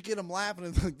once you get them laughing,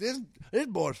 it's like, this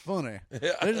boy's funny.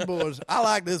 Yeah. I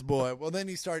like this boy. Well, then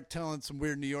you start telling some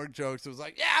weird New York jokes. It was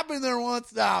like, yeah, I've been there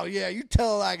once. Oh, yeah, you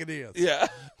tell it like it is. Yeah.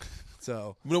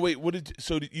 So. No, wait,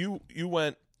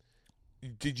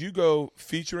 did you go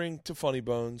featuring to Funny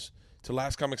Bones, to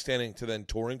Last Comic Standing, to then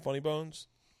touring Funny Bones?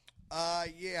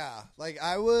 Yeah. Like,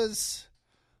 I was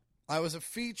a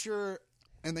feature,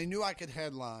 and they knew I could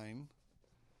headline.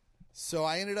 So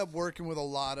I ended up working with a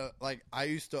lot of, like, I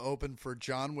used to open for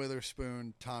John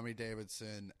Witherspoon, Tommy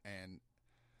Davidson, and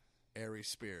Ari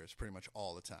Spears pretty much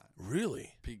all the time.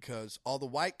 Really? Because all the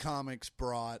white comics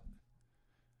brought,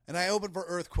 and I opened for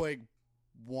Earthquake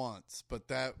once, but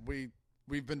that we've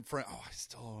been friends. Oh, I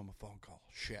still owe him a phone call.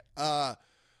 Shit.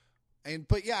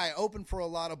 But yeah, I opened for a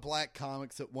lot of black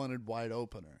comics that wanted white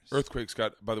openers. Earthquake's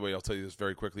got, by the way, I'll tell you this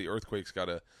very quickly. Earthquake's got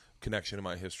a connection in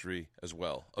my history as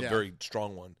well, a very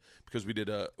strong one, because we did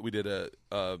a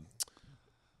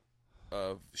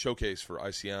showcase for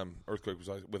ICM. Earthquake was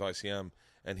with ICM,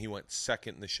 and he went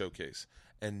second in the showcase,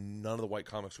 and none of the white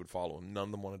comics would follow him. None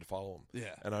of them wanted to follow him.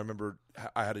 Yeah. And I remember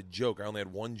I had a joke. I only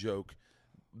had one joke.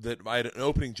 That I had an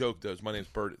opening joke. My name's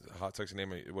Bert. Hot, sexy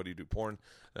name. What do you do? Porn.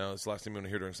 It's the last thing you want to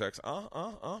hear during sex.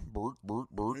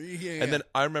 Bert. Yeah. And then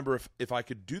I remember if I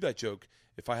could do that joke,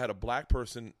 if I had a black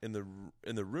person in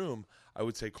the room, I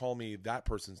would say, "Call me that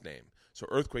person's name." So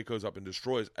Earthquake goes up and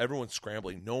destroys. Everyone's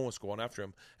scrambling. No one wants to go on after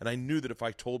him. And I knew that if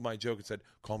I told my joke and said,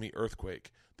 "Call me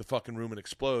Earthquake," the fucking room would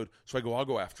explode. So I go, I'll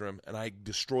go after him. And I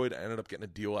destroyed. I ended up getting a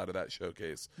deal out of that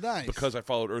showcase. Nice. Because I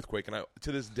followed Earthquake. And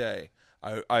to this day,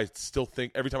 I still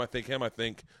think, every time I think him, I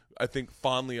think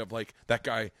fondly of, like, that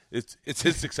guy. It's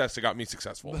his success that got me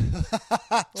successful.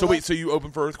 So wait, so you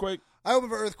opened for Earthquake? I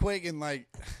opened for Earthquake in, like,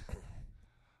 I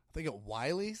think at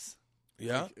Wiley's.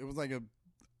 Yeah, it was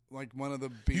like one of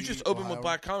the. You just opened with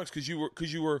black comics because you were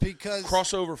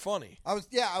crossover funny. I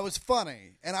was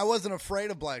funny, and I wasn't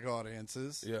afraid of black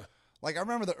audiences. Yeah, like I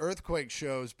remember the Earthquake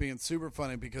shows being super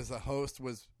funny because the host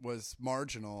was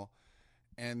marginal,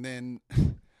 and then.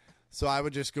 So I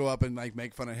would just go up and, like,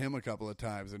 make fun of him a couple of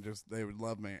times, and they would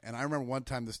love me. And I remember one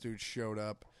time this dude showed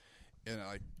up in,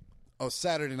 like,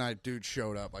 Saturday night dude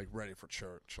showed up, like, ready for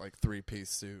church, like, 3-piece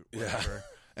suit, whatever.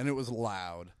 Yeah. And it was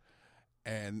loud.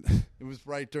 And it was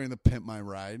right during the Pimp My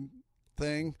Ride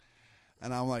thing.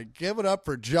 And I'm like, give it up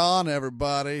for John,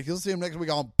 everybody. You'll see him next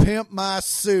week on Pimp My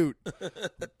Suit.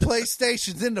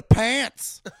 PlayStation's in the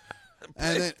pants.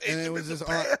 And it was just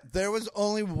there was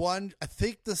only one. I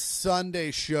think the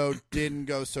Sunday show didn't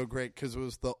go so great because it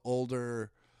was the older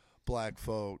black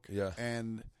folk. Yeah,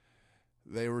 and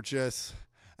they were just.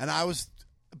 And I was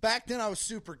back then. I was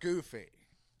super goofy.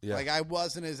 Yeah, like I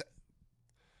wasn't as,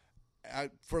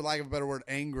 for lack of a better word,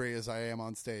 angry as I am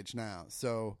on stage now.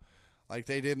 So, like,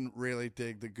 they didn't really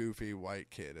dig the goofy white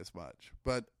kid as much.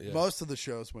 But most of the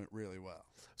shows went really well.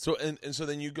 So and so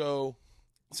then you go.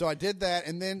 So I did that,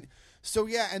 and then. So,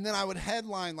 and then I would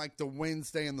headline, like, the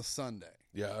Wednesday and the Sunday.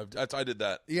 Yeah, I did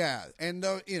that. Yeah, and,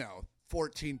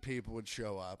 14 people would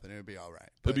show up, and it would be all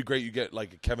right. It'd be great. You get,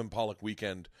 like, a Kevin Pollak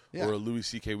weekend or a Louis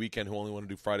C.K. weekend who only want to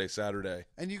do Friday, Saturday.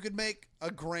 And you could make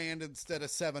 $1,000 instead of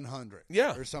 $700.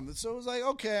 Yeah. Or something. So it was like,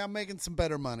 okay, I'm making some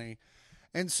better money.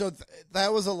 And so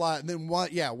that was a lot. And then,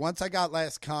 once I got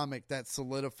Last Comic, that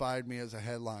solidified me as a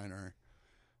headliner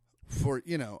for,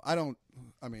 I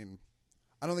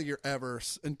don't think you're ever,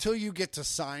 until you get to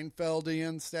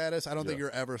Seinfeldian status, I don't think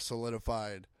you're ever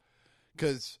solidified.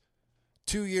 Because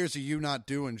 2 years of you not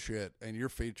doing shit, and you're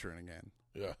featuring again.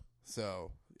 Yeah. So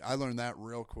I learned that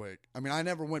real quick. I mean, I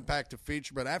never went back to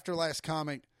feature, but after Last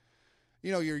Comic,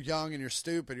 you're young and you're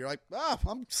stupid. You're like,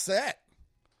 I'm set.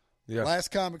 Yeah.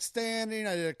 Last Comic Standing,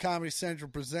 I did a Comedy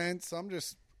Central Presents.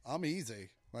 I'm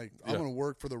easy. Like, I'm going to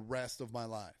work for the rest of my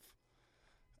life.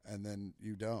 And then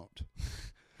you don't.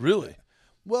 Really?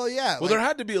 Well, yeah. Well, there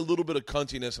had to be a little bit of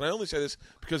cuntiness, and I only say this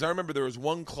because I remember there was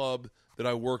one club that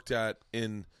I worked at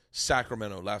in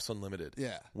Sacramento, Laughs Unlimited.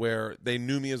 Yeah. Where they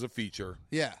knew me as a feature.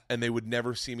 Yeah. And they would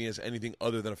never see me as anything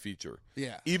other than a feature.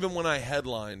 Yeah. Even when I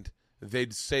headlined,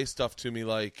 they'd say stuff to me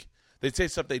like, they'd say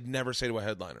stuff they'd never say to a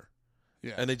headliner.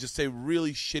 Yeah. And they just say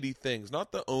really shitty things.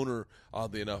 Not the owner,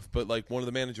 oddly enough, but like one of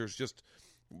the managers just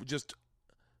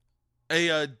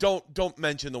hey, don't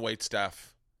mention the wait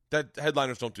staff. That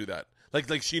headliners don't do that.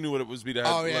 Like she knew what it was be to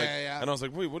Oh, yeah. And I was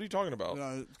like, wait, what are you talking about?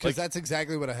 Because that's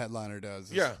exactly what a headliner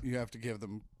does. Yeah. You have to give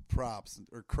them props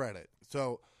or credit.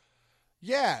 So,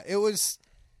 yeah, it was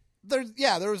there.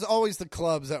 Yeah, there was always the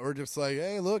clubs that were just like,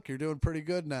 hey, look, you're doing pretty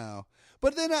good now.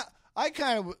 But then I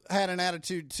kind of had an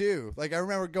attitude too. Like I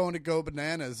remember going to Go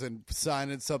Bananas and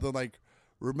signing something like,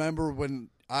 remember when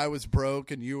I was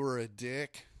broke and you were a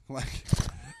dick? Like,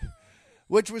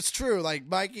 which was true. Like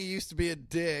Mikey used to be a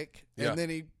dick, and then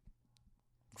he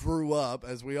grew up,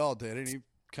 as we all did, and he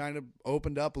kind of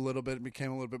opened up a little bit and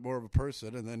became a little bit more of a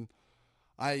person. And then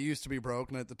I used to be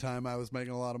broke, and at the time I was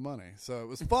making a lot of money, so it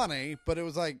was funny. But it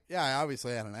was like, yeah, I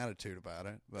obviously had an attitude about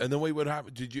it. But. And then wait, what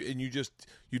happened? Did you? And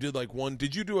you did like one?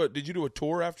 Did you do a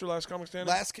tour after Last Comic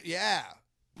Standing? Yeah,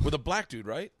 with a black dude,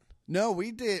 right? No,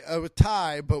 we did with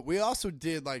Ty, but we also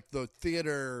did like the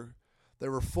theater.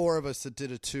 There were 4 of us that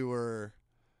did a tour.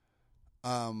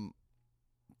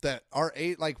 That our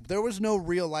 8, like there was no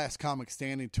real Last Comic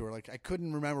Standing tour. Like I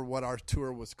couldn't remember what our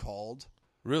tour was called.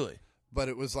 Really? But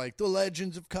it was like The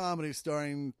Legends of Comedy,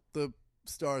 starring the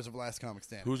stars of Last Comic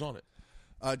Standing. Who's on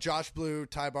it? Josh Blue,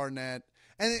 Ty Barnett,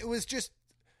 and it was just.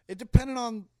 It depended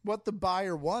on what the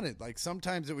buyer wanted. Like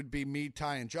sometimes it would be me,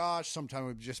 Ty, and Josh. Sometimes it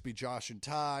would just be Josh and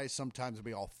Ty. Sometimes it would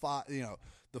be all 5.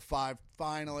 The 5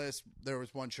 finalists. There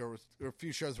was one show, or a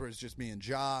few shows where it was just me and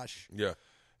Josh. Yeah.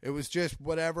 It was just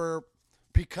whatever,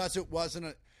 because it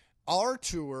wasn't our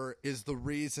tour is the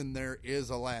reason there is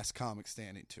a Last Comic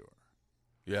Standing tour.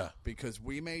 Yeah. Because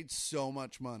we made so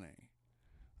much money.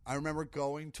 I remember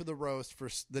going to the roast for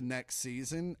the next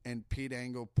season, and Pete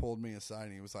Angle pulled me aside,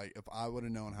 and he was like, if I would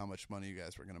have known how much money you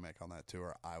guys were going to make on that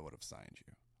tour, I would have signed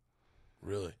you.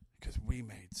 Really? Because we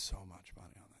made so much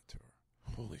money on that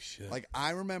tour. Holy shit. Like,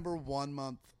 I remember one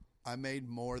month, I made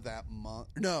more that month.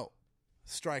 No,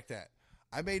 strike that.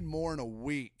 I made more in a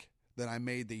week than I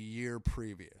made the year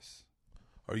previous.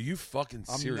 Are you fucking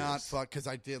serious? I'm not because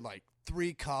I did like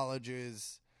 3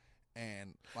 colleges.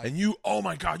 And you, oh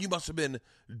my God, you must have been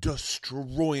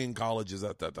destroying colleges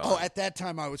at that time. Oh, at that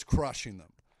time I was crushing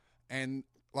them, and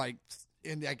like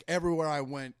everywhere I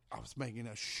went, I was making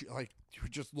like you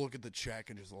would just look at the check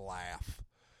and just laugh,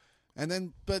 and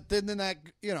then then that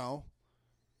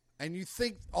and you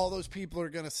think all those people are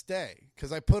gonna stay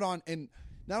because I put on, and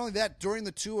not only that, during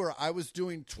the tour I was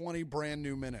doing 20 brand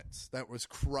new minutes that was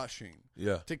crushing.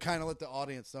 Yeah, to kind of let the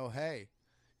audience know, hey.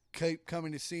 Keep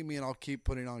coming to see me, and I'll keep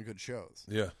putting on good shows.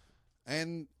 Yeah,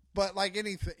 but like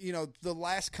anything, the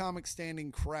Last Comic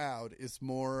Standing crowd is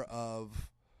more of.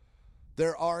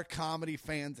 There are comedy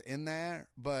fans in there,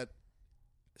 but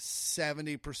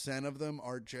 70% of them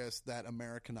are just that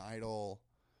American Idol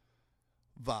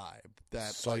vibe.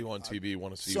 That saw you on TV,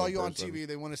 want to see saw you on TV,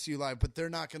 they want to see you live, but they're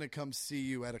not going to come see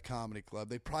you at a comedy club.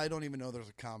 They probably don't even know there's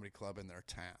a comedy club in their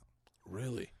town.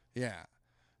 Really? Yeah,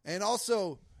 and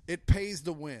also. It pays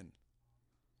to win.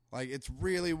 Like, it's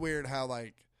really weird how,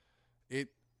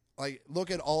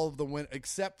 look at all of the win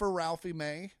except for Ralphie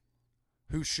May,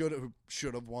 who should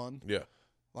have won. Yeah.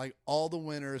 Like, all the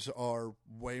winners are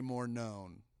way more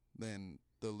known than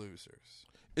the losers.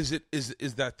 Is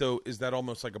that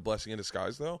almost like a blessing in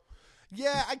disguise, though?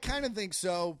 Yeah, I kind of think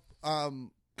so.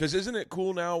 Because isn't it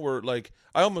cool now where, like,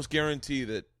 I almost guarantee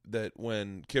that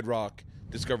when Kid Rock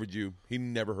discovered you, he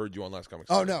never heard you on Last Comic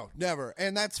Standing. Oh, no, never.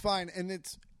 And that's fine. And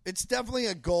it's definitely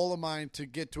a goal of mine to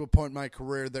get to a point in my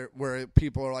career where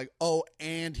people are like, oh,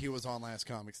 and he was on Last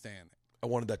Comic Standing. I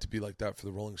wanted that to be like that for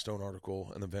the Rolling Stone article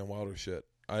and the Van Wilder shit.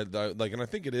 And I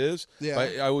think it is. Yeah.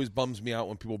 It always bums me out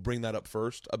when people bring that up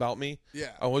first about me. Yeah.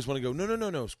 I always want to go,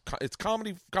 no. It's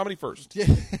comedy first. Yeah.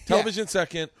 Television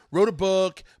second. Wrote a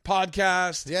book,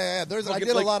 podcast. Yeah. I did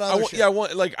a lot of other shit.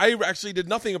 Yeah, I actually did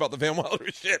nothing about the Van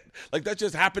Wilder shit. Like, that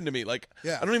just happened to me. Like,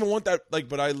 yeah. I don't even want that. Like,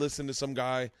 but I listened to some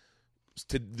guy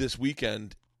this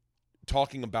weekend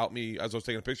talking about me as I was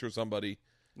taking a picture of somebody.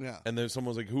 Yeah. And then someone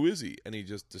was like, who is he? And he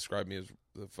just described me as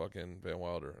the fucking Van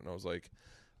Wilder. And I was like,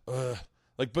 ugh.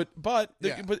 Like, but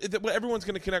everyone's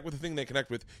going to connect with the thing they connect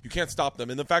with. You can't stop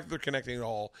them, and the fact that they're connecting at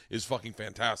all is fucking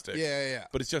fantastic. Yeah.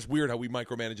 But it's just weird how we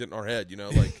micromanage it in our head,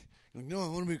 Like, no, I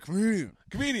want to be a comedian.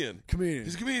 Comedian.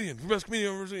 He's a comedian. The best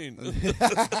comedian I've ever seen.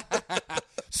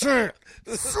 Sir.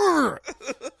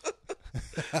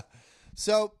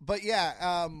 So, but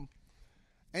yeah,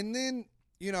 and then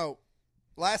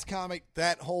last comic,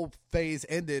 that whole phase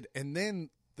ended, and then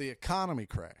the economy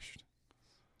crashed.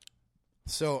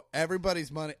 So everybody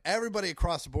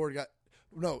across the board got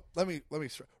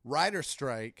writer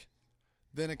strike,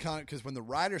 then because when the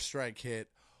writer strike hit,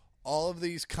 all of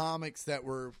these comics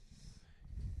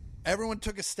everyone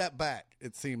took a step back.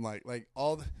 It seemed like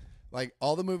all the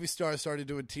movie stars started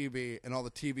doing TV, and all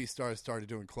the TV stars started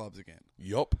doing clubs again.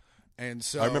 Yup. And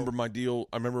so I remember my deal.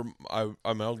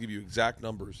 I'll give you exact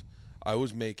numbers. I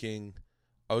was making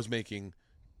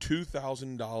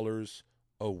 $2,000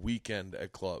 a weekend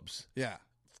at clubs. Yeah.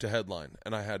 To headline,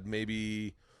 and I had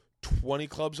maybe 23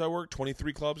 clubs I worked.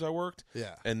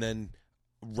 Yeah. And then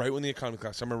right when the economy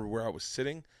crashed, I remember where I was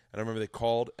sitting, and I remember they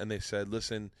called and they said,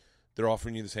 "Listen, they're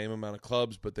offering you the same amount of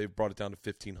clubs, but they've brought it down to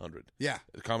 1,500. Yeah.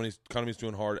 The economy's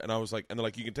doing hard." And I was like, and they're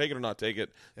like, "You can take it or not take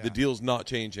it. Yeah. The deal's not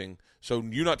changing. So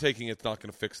you not taking it's not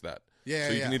going to fix that. Yeah.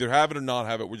 So you can either have it or not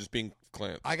have it. We're just being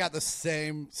clamped." I got the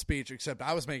same speech, except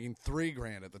I was making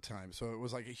 $3,000 at the time, so it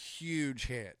was like a huge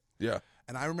hit. Yeah.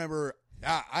 And I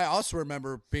also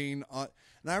remember being on,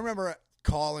 and I remember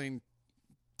calling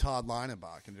Todd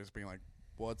Leinenbach and just being like,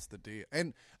 "What's the deal?"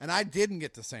 And I didn't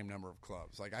get the same number of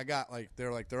clubs. Like I got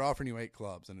they're offering you 8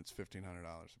 clubs and it's $1,500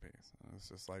 a piece. And it's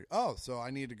just like, oh, so I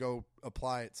need to go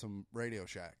apply at some Radio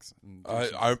Shacks. And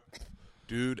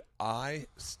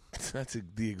that's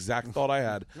the exact thought I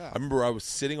had. Yeah. I remember I was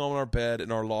sitting on our bed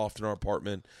in our loft in our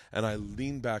apartment, and I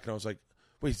leaned back and I was like,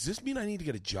 "Wait, does this mean I need to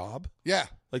get a job? Yeah.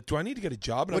 Like, do I need to get a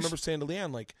job?" And I remember saying to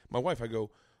Leanne, like, my wife, I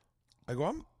go,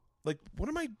 I'm like, what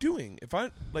am I doing? If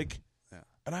I, like, yeah.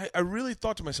 And I really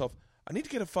thought to myself, I need to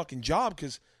get a fucking job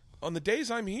because on the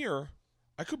days I'm here,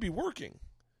 I could be working.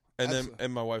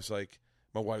 And my wife's like,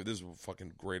 this is the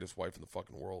fucking greatest wife in the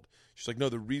fucking world. She's like, "No,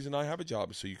 the reason I have a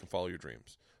job is so you can follow your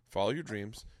dreams. Follow your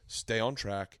dreams, stay on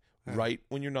track, write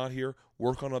when you're not here,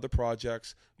 work on other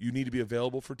projects. You need to be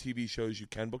available for TV shows. You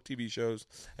can book TV shows."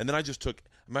 And then I took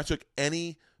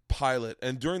any pilot,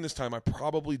 and during this time I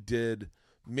probably did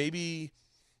maybe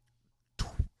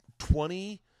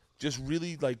 20 just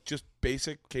really just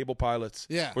basic cable pilots.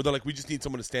 Yeah. Where they're like, "We just need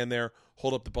someone to stand there,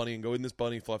 hold up the bunny, and go, in this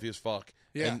bunny fluffy as fuck."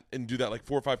 Yeah. And do that like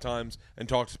 4 or 5 times and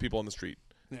talk to people on the street.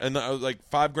 Yeah. And I was like,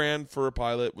 $5,000 for a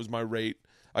pilot was my rate.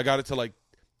 I got it to like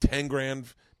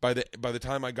 $10,000 by the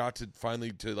time I got to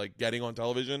finally to like getting on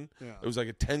television. Yeah. It was like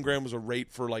 $10,000 was a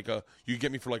rate for like you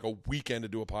get me for like a weekend to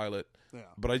do a pilot. Yeah.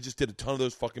 But I just did a ton of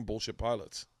those fucking bullshit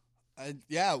pilots.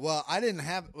 Yeah, well, I didn't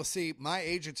have. Well, see, my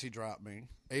agency dropped me.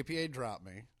 APA dropped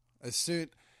me as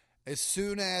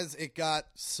soon as it got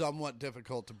somewhat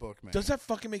difficult to book me. Does that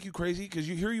fucking make you crazy? Because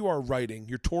you are writing,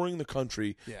 you're touring the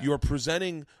country, Yeah. you are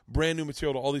presenting brand new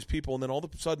material to all these people, and then all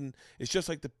of a sudden, it's just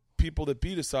like the people that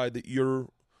decide that you're.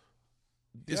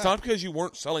 It's not because you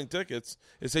weren't selling tickets;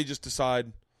 it's they just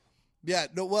decide. Yeah,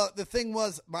 no. Well, the thing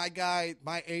was, my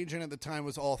agent at the time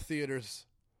was all theaters,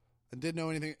 and didn't know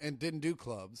anything, and didn't do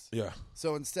clubs. Yeah.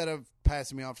 So instead of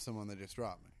passing me off to someone, they just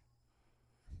dropped me.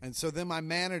 And so then my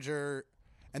manager,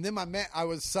 and then I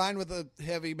was signed with a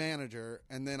heavy manager,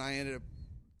 and then I ended up.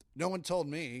 No one told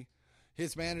me.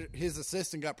 His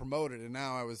assistant got promoted, and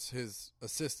now I was his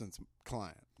assistant's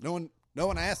client. No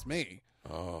one asked me.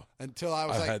 Oh. Until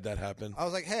I had that happen. I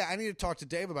was like, "Hey, I need to talk to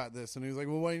Dave about this," and he was like,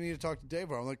 "Well, why do you need to talk to Dave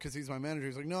for?" I'm like, "Because he's my manager."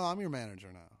 He's like, "No, I'm your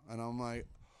manager now," and I'm like,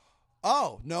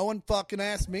 "Oh, no one fucking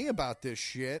asked me about this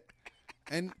shit."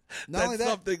 And not only that,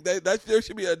 something that there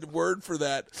should be a word for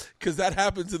that because that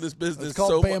happens in this business. It's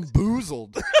called so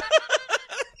bamboozled.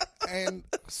 And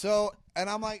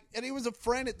I'm like, and he was a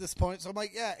friend at this point, so I'm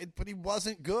like, yeah, but he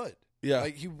wasn't good. Yeah,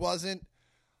 like he wasn't.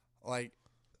 Like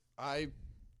I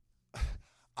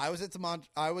was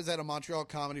at a Montreal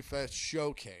Comedy Fest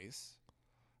showcase,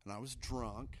 and I was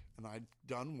drunk, and I'd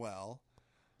done well,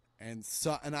 and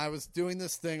I was doing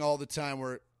this thing all the time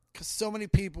where, because so many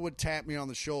people would tap me on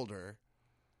the shoulder,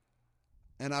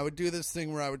 and I would do this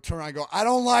thing where I would turn around and go, "I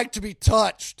don't like to be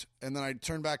touched," and then I'd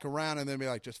turn back around and then be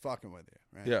like, "Just fucking with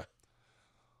you," right? Yeah.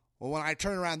 Well, when I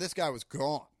turned around, this guy was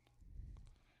gone,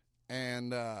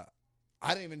 and I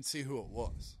didn't even see who it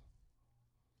was.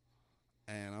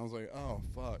 And I was like, "Oh,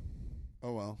 fuck.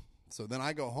 Oh, well." So then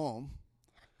I go home,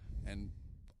 and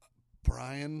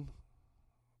Brian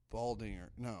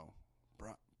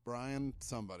Brian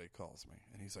somebody calls me,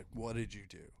 and he's like, "What did you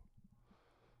do?"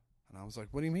 And I was like,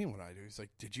 "What do you mean what I do?" He's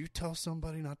like, "Did you tell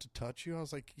somebody not to touch you?" I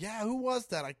was like, "Yeah, who was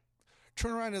that?" I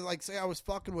turned around and say I was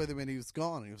fucking with him, and he was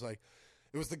gone. And he was like,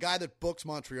 it was the guy that booked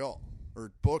Montreal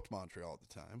at the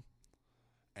time.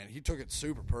 And he took it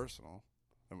super personal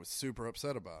and was super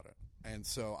upset about it. And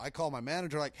so I called my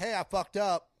manager like, "Hey, I fucked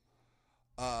up.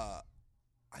 I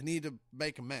need to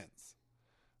make amends."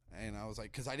 And I was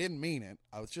like, because I didn't mean it.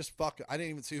 I was just fucking. I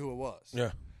didn't even see who it was.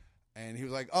 Yeah. And he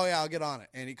was like, "Oh yeah, I'll get on it."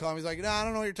 And he called me. He's like, "No, I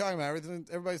don't know what you're talking about.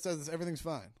 Everybody says everything's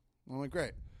fine." I'm like,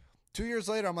 "Great." 2 years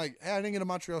later, I'm like, "Hey, I didn't get a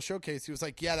Montreal showcase." He was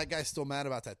like, "Yeah, that guy's still mad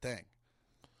about that thing."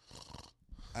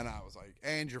 And I was like,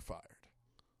 "And you're fired."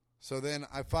 So then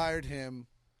I fired him,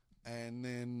 and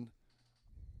then,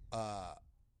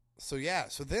 so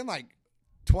then like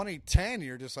 2010,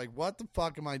 you're just like, "What the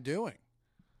fuck am I doing?"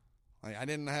 Like, I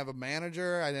didn't have a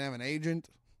manager. I didn't have an agent.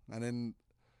 I didn't,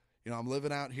 I'm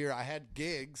living out here. I had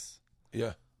gigs.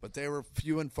 Yeah. But they were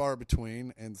few and far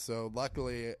between. And so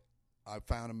luckily I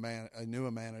found I knew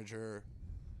a manager.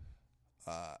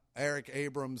 Eric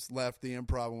Abrams left the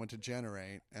Improv and went to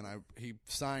Generate, and he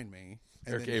signed me.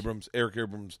 Eric Abrams,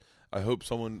 I hope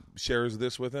someone shares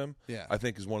this with him. Yeah. I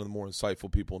think is one of the more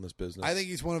insightful people in this business. I think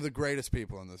he's one of the greatest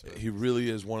people in this business. He really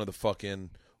is one of the fucking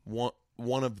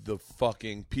one of the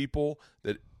fucking people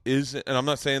that is, and I'm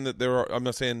not saying that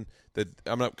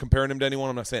I'm not comparing him to anyone.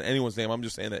 I'm not saying anyone's name. I'm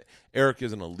just saying that Eric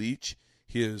isn't a leech.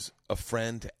 He is a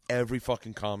friend to every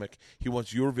fucking comic. He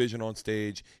wants your vision on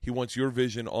stage. He wants your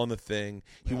vision on the thing.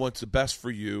 He wants the best for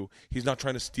you. He's not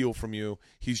trying to steal from you.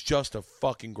 He's just a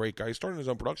fucking great guy. He's starting his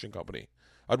own production company.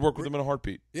 I'd work with him in a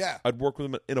heartbeat. Yeah. I'd work with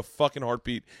him in a fucking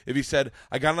heartbeat. If he said,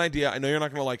 "I got an idea. I know you're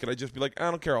not going to like it," I'd just be like,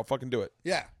 "I don't care. I'll fucking do it."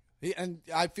 Yeah. And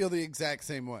I feel the exact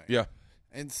same way. Yeah.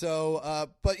 And so,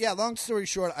 but yeah, long story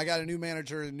short, I got a new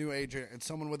manager, a new agent, and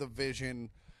someone with a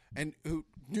vision and who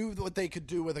knew what they could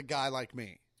do with a guy like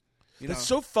me. That's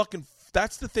so fucking.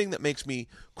 That's the thing that makes me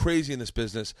crazy in this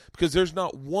business, because there's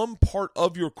not one part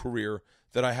of your career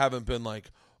that I haven't been like,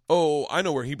 "Oh, I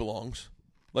know where he belongs."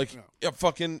 Like, yeah,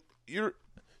 fucking, dude.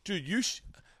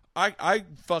 I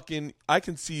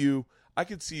can see you. I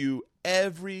can see you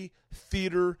every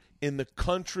theater in the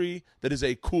country that is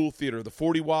a cool theater. The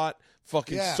 40-watt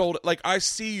fucking sold it. Like, I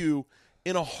see you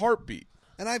in a heartbeat.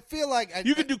 And I feel like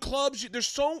you can do clubs.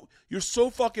 You're so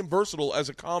fucking versatile as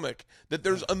a comic that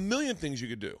there's a million things you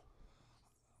could do.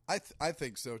 I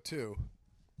think so too.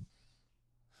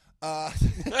 But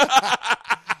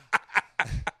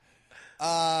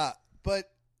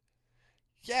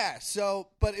yeah,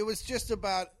 but it was just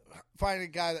about finding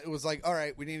a guy that was like, "All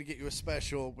right, we need to get you a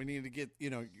special. We need to get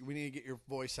we need to get your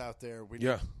voice out there.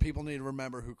 People need to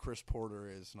remember who Chris Porter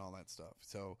is and all that stuff."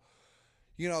 So,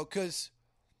 because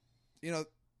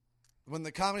when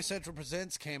the Comedy Central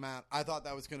Presents came out, I thought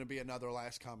that was going to be another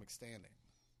Last Comic Standing.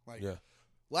 Like,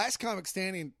 Last Comic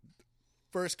Standing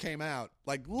first came out,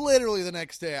 like literally the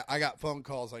next day, I got phone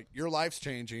calls like, "Your life's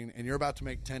changing, and you're about to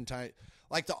make 10 times."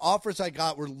 Like, the offers I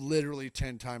got were literally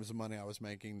 10 times the money I was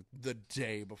making the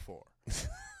day before.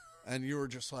 And you were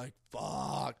just like,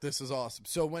 "Fuck, this is awesome."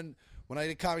 So when I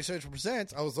did Comedy Central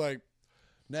Presents, I was like,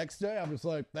 next day, I'm just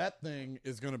like, that thing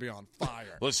is going to be on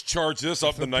fire. Let's charge this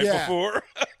up the night before.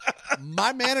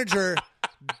 My manager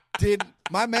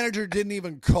didn't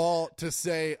even call to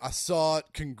say, "I saw it,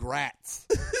 congrats."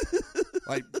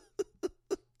 Like,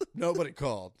 nobody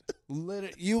called. You're going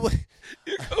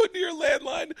to your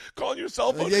landline, calling your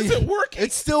cell phone. Is it working?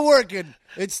 It's still working.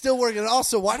 And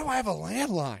also, why do I have a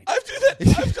landline? I've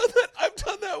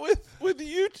done that with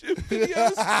YouTube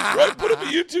videos. Where I put up a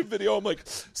YouTube video. I'm like,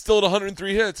 still at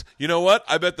 103 hits. You know what?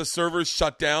 I bet the server's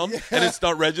shut down and it's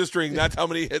not registering. That's how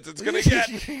many hits it's going to get.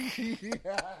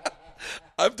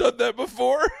 I've done that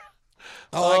before.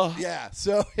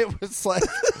 So it was like...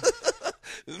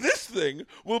 This thing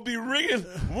will be ringing.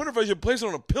 I wonder if I should place it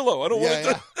on a pillow. I don't want it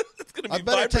to. It's going to be I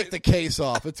better vibrating. take the case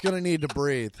off. It's going to need to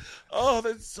breathe. Oh,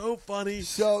 that's so funny.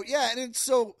 So, yeah, and it's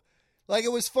so, like,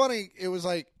 it was funny. It was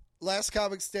like Last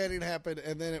Comic Standing happened,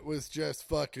 and then it was just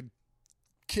fucking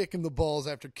kicking the balls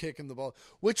after kicking the ball,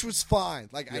 which was fine.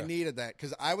 Like, I needed that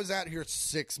because I was out here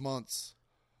 6 months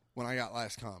when I got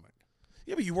Last Comic.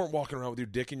 Yeah, but you weren't walking around with your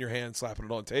dick in your hand slapping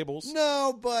it on tables.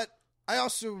 No, but I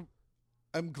also...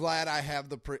 I'm glad I have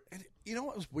the... And you know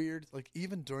what was weird? Like,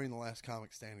 even during the Last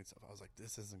Comic Standing stuff, I was like,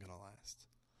 this isn't going to last.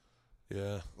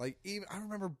 Yeah. Like, even I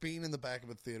remember being in the back of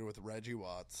a theater with Reggie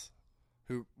Watts,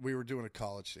 who we were doing a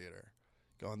college theater,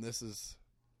 going, there's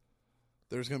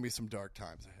going to be some dark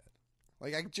times ahead.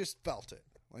 Like, I just felt it.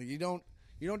 Like, you don't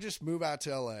just move out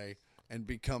to L.A. and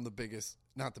become the biggest...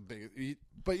 Not the biggest...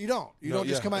 But you don't. You don't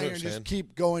just come out here and just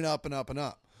keep going up and up and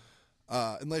up.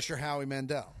 Unless you're Howie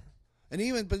Mandel. And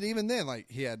even then, like,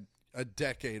 he had a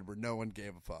decade where no one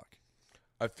gave a fuck.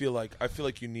 I feel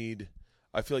like you need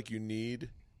like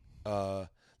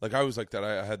I was like that.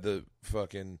 I had the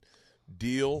fucking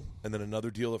deal, and then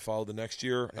another deal that followed the next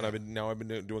year, and I've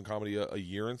been doing comedy a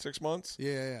year and 6 months.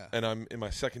 Yeah. And I'm in my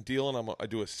second deal, and I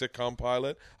do a sitcom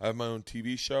pilot. I have my own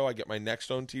TV show. I get my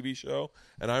next own TV show,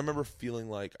 and I remember feeling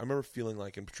like,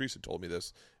 and Patrice had told me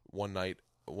this one night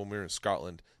when we were in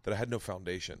Scotland, that I had no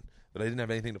foundation, that I didn't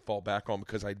have anything to fall back on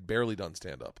because I'd barely done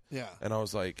stand up. Yeah. And I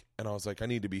was like, I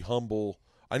need to be humble.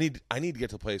 I need to get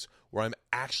to a place where I'm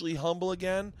actually humble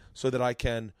again, so that I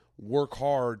can work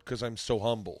hard because I'm so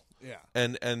humble. Yeah.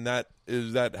 And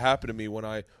that happened to me when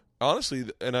I honestly,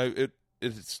 and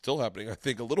it's still happening, I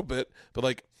think, a little bit, but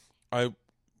like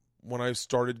when I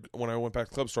went back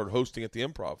to clubs, started hosting at the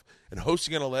Improv, and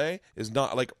hosting in LA is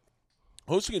not like,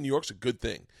 hosting in New York's a good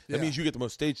thing. That means you get the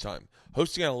most stage time.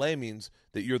 Hosting in LA means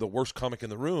that you're the worst comic in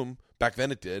the room. Back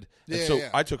then it did. And so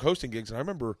I took hosting gigs, and I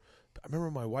remember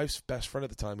my wife's best friend at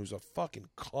the time, who's a fucking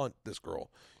cunt, this girl.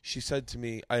 She said to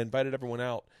me, I invited everyone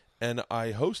out, and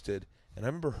I hosted, and I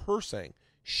remember her saying,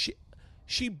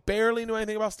 she barely knew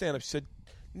anything about stand-up. She said,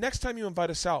 next time you invite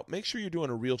us out, make sure you're doing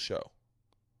a real show.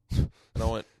 And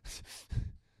I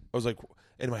was like,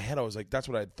 in my head, I was like, that's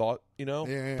what I had thought,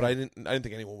 Yeah. But I didn't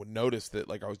think anyone would notice that,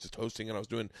 like, I was just hosting and I was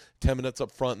doing 10 minutes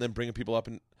up front and then bringing people up,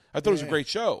 and I thought it was a great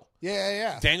show.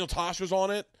 Yeah. Daniel Tosh was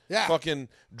on it. Yeah. Fucking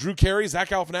Drew Carey, Zach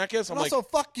Galifianakis. I'm also, like,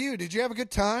 fuck you. Did you have a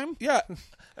good time? Yeah.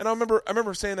 And I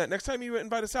remember saying that next time you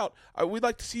invite us out, we'd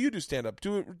like to see you do stand up,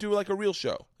 do like a real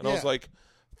show. And I was like,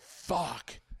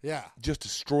 fuck. Yeah. Just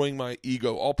destroying my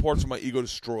ego, all parts of my ego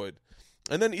destroyed.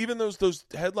 And then even those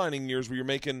headlining years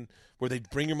where they'd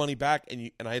bring your money back,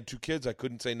 and I had 2 kids, I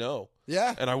couldn't say no.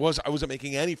 Yeah. And I wasn't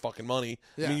making any fucking money.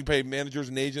 Yeah. I mean, you pay managers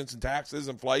and agents and taxes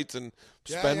and flights and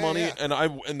spend money,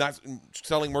 and that's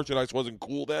selling merchandise wasn't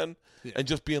cool then. Yeah. And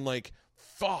just being like,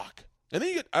 fuck. And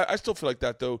then I still feel like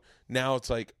that though. Now it's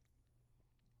like,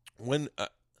 when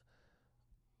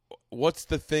what's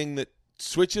the thing that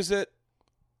switches it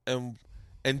and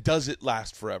does it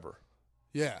last forever?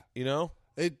 Yeah.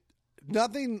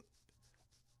 Nothing.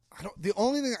 The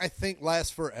only thing I think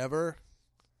lasts forever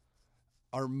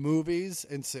are movies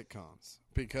and sitcoms,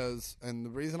 and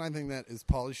the reason I think that is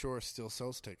Pauly Shore still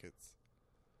sells tickets,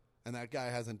 and that guy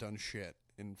hasn't done shit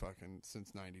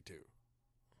since '92.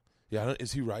 Yeah,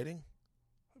 is he writing?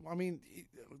 I mean,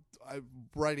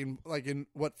 writing like in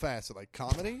what facet? Like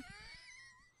comedy?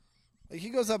 Like he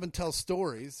goes up and tells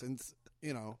stories, and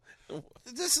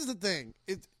this is the thing.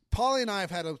 Pauly and I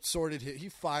have had a sorted hit. He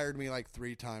fired me like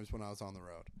 3 times when I was on the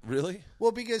road. Really?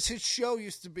 Well, because his show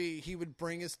used to be, he would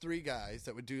bring his 3 guys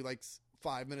that would do like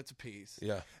 5 minutes apiece.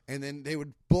 Yeah. And then they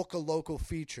would book a local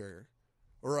feature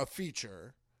or a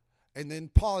feature, and then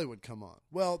Pauly would come on.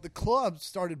 Well, the club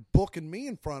started booking me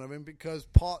in front of him because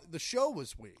the show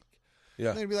was weak.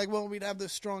 Yeah. And they'd be like, well, we'd have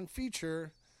this strong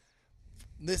feature.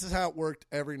 This is how it worked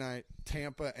every night,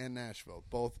 Tampa and Nashville,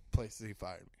 both places he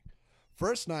fired me.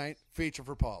 First night, feature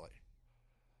for Pauly.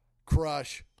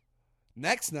 Crush.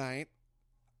 Next night,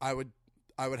 I would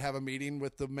have a meeting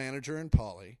with the manager and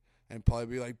Pauly, and Pauly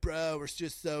would be like, bro, we're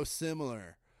just so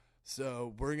similar.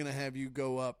 So we're going to have you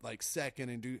go up like second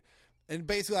and do... And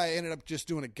basically, I ended up just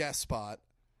doing a guest spot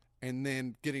and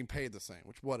then getting paid the same,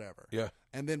 which whatever. Yeah.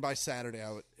 And then by Saturday,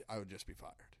 I would just be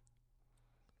fired.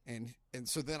 And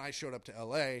so then I showed up to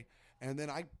L.A., and then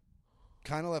I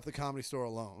kind of left the Comedy Store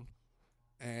alone.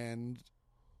 And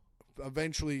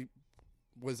eventually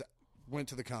went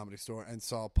to the Comedy Store and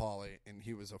saw Pauly, and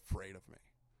he was afraid of me.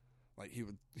 Like he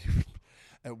would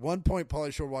at one point,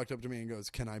 Pauly Shore walked up to me and goes,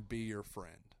 "Can I be your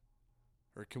friend,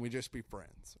 or can we just be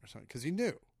friends or something?" Because he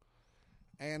knew.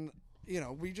 And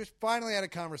we just finally had a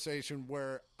conversation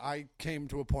where I came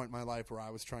to a point in my life where I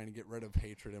was trying to get rid of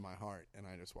hatred in my heart, and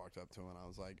I just walked up to him and I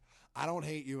was like, "I don't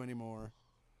hate you anymore.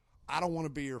 I don't want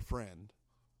to be your friend,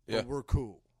 but we're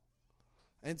cool."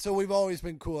 And so we've always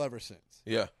been cool ever since.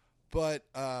 Yeah. But,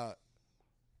 I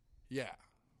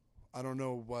don't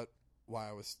know why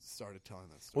I started telling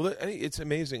this story. Well, it's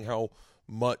amazing how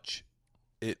much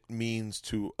it means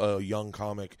to a young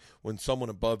comic when someone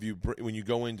above you, when you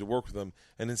go in to work with them,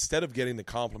 and instead of getting the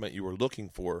compliment you were looking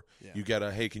for, you get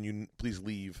a, hey, can you please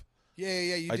leave?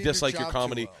 Yeah. I dislike your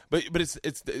comedy, well. but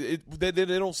they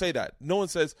don't say that. No one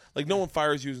says, like, no one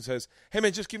fires you and says, "Hey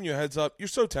man, just giving you a heads up. You're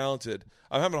so talented.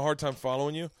 I'm having a hard time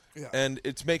following you, and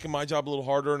it's making my job a little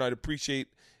harder. And I'd appreciate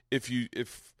if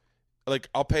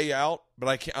I'll pay you out, but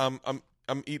I can't.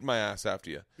 I'm eating my ass after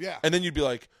you. Yeah. And then you'd be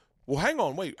like, well, hang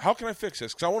on, wait, how can I fix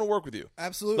this? Because I want to work with you.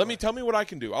 Absolutely. Tell me what I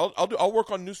can do. I'll work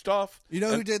on new stuff. You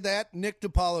know who did that? Nick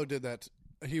Dipaolo did that.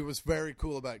 He was very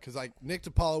cool about it because Nick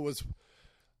Dipaolo was.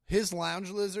 His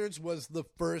Lounge Lizards was the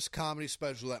first comedy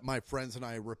special that my friends and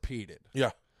I repeated.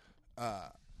 Yeah.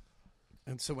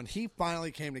 And so when he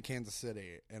finally came to Kansas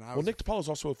City, and I was... Well, Nick Dipaolo is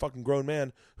also a fucking grown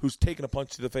man who's taken a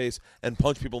punch to the face and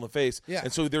punched people in the face. Yeah.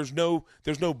 And so there's no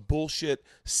bullshit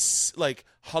like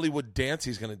Hollywood dance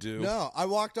he's going to do. No, I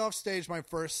walked off stage my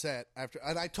first set after,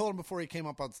 and I told him before he came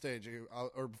up on stage,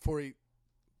 or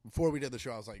before we did the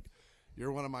show, I was like,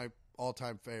 "You're one of my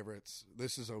all-time favorites.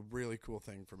 This is a really cool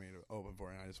thing for me to open for,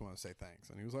 and I just want to say thanks."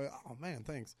 And he was like, "Oh man,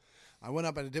 thanks." I went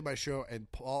up and I did my show, and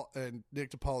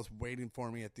Nick Dipaolo is waiting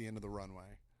for me at the end of the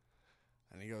runway,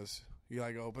 and he goes, "You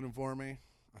like opening for me?"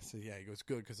 I said, "Yeah." He goes,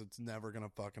 "Good, because it's never gonna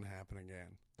fucking happen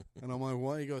again." And I'm like,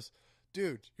 "What?" He goes,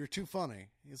 "Dude, you're too funny."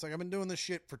 He's like, "I've been doing this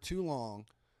shit for too long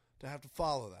to have to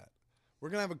follow that. We're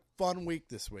gonna have a fun week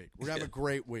this week. We're gonna have a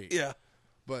great week." Yeah.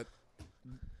 But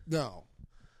no,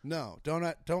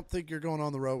 don't think you're going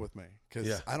on the road with me,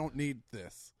 because I don't need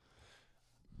this.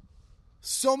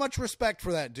 So much respect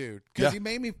for that dude, because he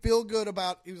made me feel good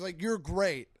about. He was like, "You're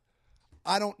great.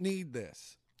 I don't need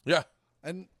this." Yeah.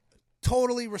 And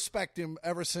totally respect him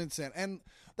ever since then. And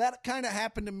that kind of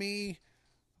happened to me.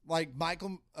 Like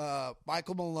Michael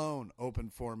Malone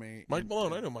opened for me. Mike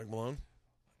Malone, I know Mike Malone.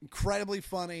 Incredibly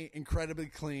funny, incredibly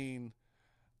clean.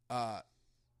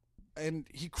 And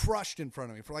he crushed in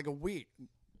front of me for like a week.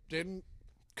 Didn't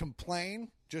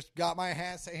complain. Just got my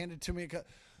ass handed to me.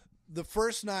 The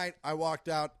first night I walked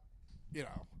out,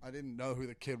 I didn't know who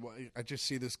the kid was. I just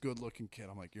see this good-looking kid.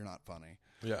 I'm like, "You're not funny."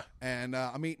 Yeah. And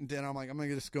I'm eating dinner. I'm like, "I'm going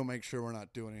to just go make sure we're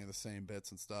not doing any of the same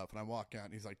bits and stuff." And I walk out,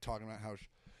 and he's like talking about how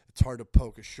it's hard to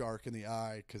poke a shark in the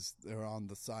eye because they're on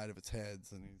the side of its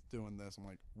heads, and he's doing this. I'm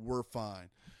like, "We're fine."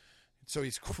 So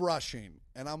he's crushing.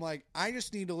 And I'm like, I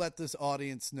just need to let this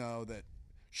audience know that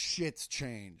shit's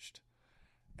changed.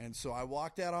 And so I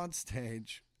walked out on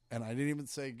stage, and I didn't even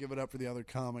say give it up for the other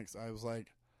comics. I was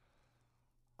like,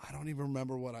 I don't even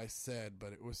remember what I said,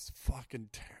 but it was fucking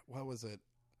what was it?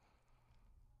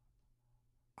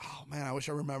 Oh, man, I wish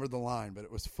I remembered the line, but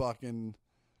it was fucking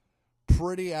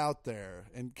pretty out there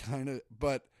and kind of,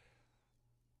 but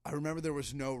I remember there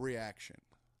was no reaction.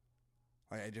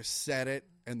 Like, I just said it,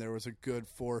 and there was a good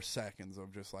 4 seconds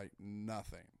of just like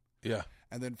nothing. Yeah.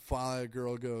 And then finally a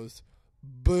girl goes,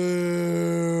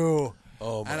 "Boo."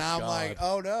 Oh, my And I'm God. like,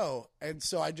 "Oh, no." And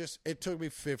so it took me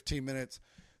 15 minutes.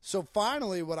 So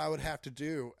finally what I would have to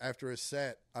do after a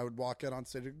set, I would walk out on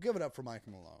stage and give it up for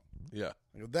Michael Malone. Yeah.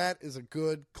 That is a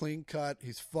good, clean cut.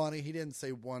 He's funny. He didn't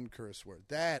say one curse word.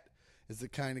 That is the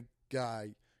kind of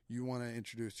guy you want to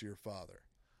introduce to your father.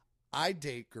 I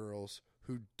date girls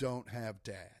who don't have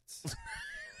dads.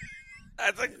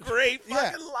 That's a great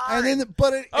fucking line. And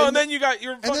then, and then you got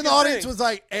your fucking and then the audience thing. was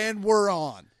like, "And we're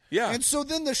on." Yeah. And so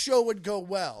then the show would go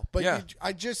well. But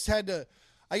I just had to,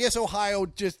 I guess Ohio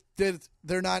just did,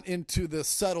 they're not into the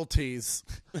subtleties.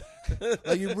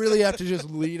 Like, you really have to just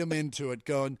lead them into it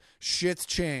going, "Shit's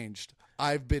changed.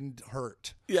 I've been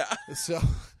hurt." Yeah. So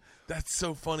That's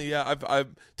so funny. Yeah.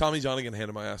 I've Tommy Johnigan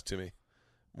handed my ass to me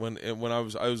when I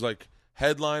was like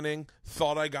headlining,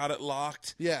 thought I got it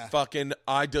locked. Yeah. Fucking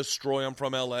I destroy. I'm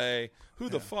from LA. Who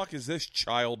the fuck is this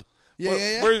child?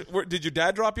 Yeah. Where did your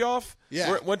dad drop you off?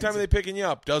 Yeah. What time are they picking you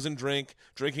up? Doesn't drink,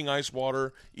 drinking ice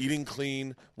water, eating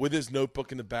clean, with his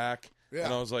notebook in the back. Yeah.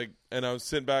 And I was like, and I was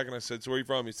sitting back and I said, "So where are you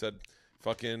from?" He said,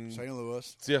 "Fucking St.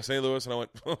 Louis. Yeah, St. Louis." And I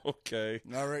went, "Okay.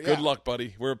 All right, Good yeah. luck,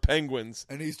 buddy. We're Penguins."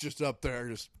 And he's just up there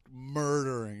just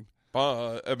murdering.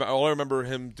 All I remember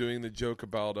him doing the joke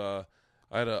about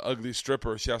I had an ugly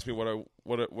stripper. She asked me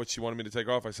what she wanted me to take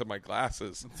off. I said my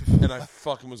glasses, and I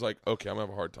fucking was like, "Okay, I'm gonna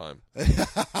have a hard time."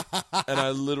 And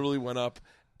I literally went up,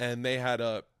 and they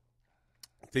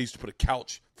used to put a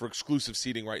couch for exclusive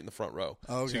seating right in the front row,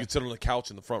 okay. So you could sit on the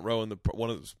couch in the front row. And one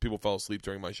of those people fell asleep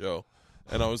during my show,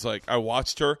 and I was like, I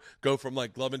watched her go from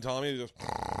like Glove and Tommy to just,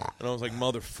 and I was like,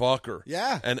 "Motherfucker."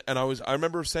 Yeah. And I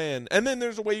remember saying, and then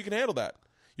there's a way you can handle that.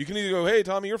 You can either go, "Hey,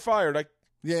 Tommy, you're fired.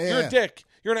 You're a dick.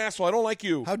 You're an asshole. I don't like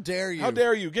you. How dare you? How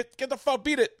dare you? Get the fuck,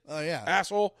 beat it. Oh, yeah.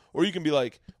 Asshole." Or you can be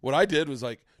like, what I did was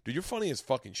like, "Dude, you're funny as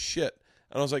fucking shit."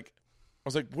 And I was like,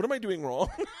 what am I doing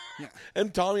wrong? Yeah.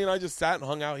 And Tommy and I just sat and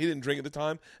hung out. He didn't drink at the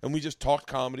time, and we just talked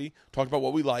comedy, talked about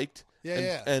what we liked.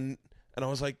 Yeah. And I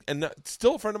was like, and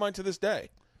still a friend of mine to this day.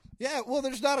 Yeah, well,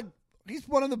 he's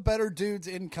one of the better dudes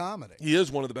in comedy. He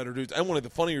is one of the better dudes and one of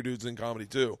the funnier dudes in comedy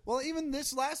too. Well, even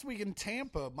this last week in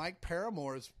Tampa, Mike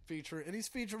Paramore is featured, and he's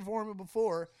featured for me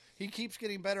before. He keeps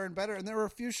getting better and better, and there were a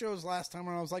few shows last time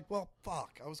where I was like, well,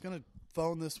 fuck, I was going to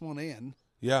phone this one in.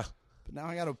 Yeah. But now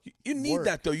I got to You need work.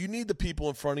 that, though. You need the people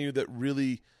in front of you that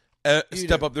really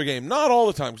step up their game. Not all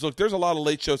the time. Because, look, there's a lot of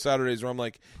late show Saturdays where I'm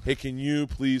like, "Hey, can you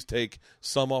please take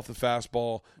some off the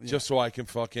fastball just so I can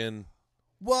fucking..."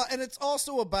 Well, and it's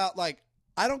also about, like,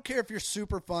 I don't care if you're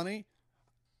super funny.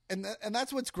 and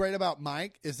that's what's great about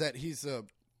Mike is that he's a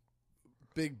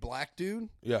big black dude.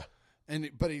 Yeah.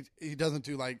 But he doesn't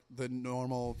do like the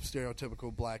normal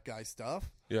stereotypical black guy stuff.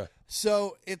 Yeah.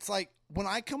 So it's like when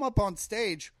I come up on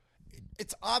stage,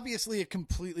 it's obviously a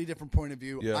completely different point of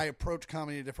view. Yeah. I approach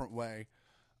comedy a different way.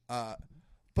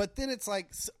 But then it's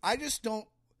like I just don't.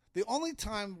 The only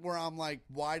time where I'm like,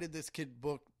 why did this kid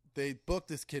book? They booked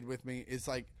this kid with me is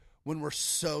like when we're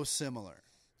so similar.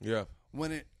 Yeah.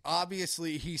 When it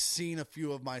obviously he's seen a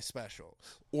few of my specials.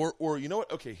 Or you know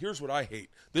what? Okay, here's what I hate.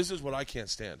 This is what I can't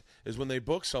stand is when they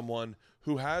book someone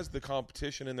who has the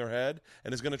competition in their head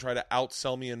and is going to try to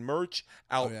outsell me in merch,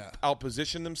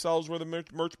 outposition themselves where the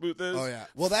merch booth is. Oh yeah.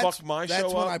 Well, that's when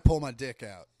show I pull my dick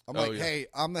out. I'm like, yeah. hey,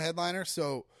 I'm the headliner,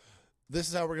 so this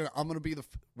is how we're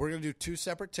gonna do 2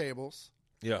 separate tables.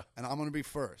 Yeah. And I'm gonna be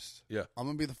first. Yeah. I'm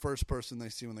gonna be the first person they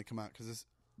see when they come out because it's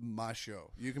my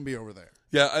show. You can be over there.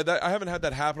 Yeah, I haven't had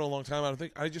that happen in a long time. I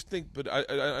think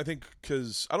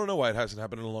because I don't know why it hasn't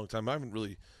happened in a long time. I haven't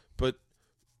really, but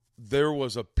there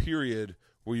was a period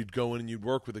where you'd go in and you'd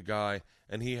work with a guy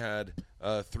and he had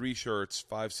 3 shirts,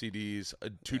 5 CDs,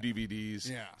 2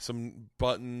 DVDs, some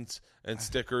buttons and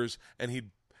stickers, and he'd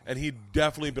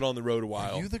definitely been on the road a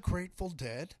while. Are you the Grateful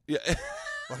Dead? Yeah.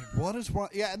 Like what is wrong?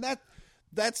 Yeah, and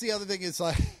that's the other thing is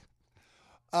like,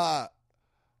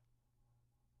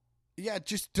 yeah,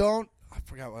 just don't. I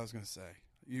forgot what I was going to say.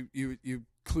 You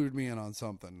clued me in on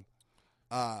something.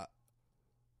 Not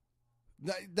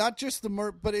just the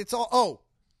merch, but it's all. Oh,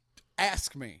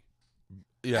 ask me.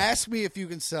 Yeah. Ask me if you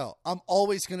can sell. I'm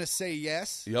always going to say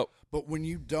yes. Yep. But when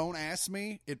you don't ask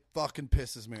me, it fucking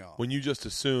pisses me off. When you just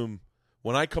assume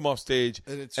when I come off stage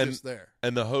and it's just there,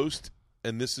 and the host,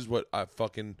 and this is what I've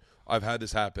had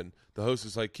this happen. The host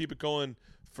is like, keep it going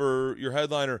for your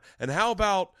headliner, and how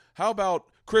about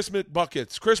Chris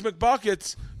McBuckets? Chris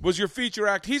McBuckets was your feature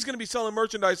act. He's going to be selling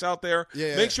merchandise out there.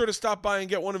 Yeah, Make sure to stop by and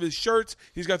get one of his shirts.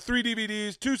 He's got 3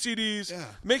 DVDs, 2 CDs. Yeah.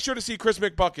 Make sure to see Chris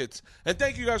McBuckets. And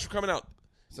thank you guys for coming out.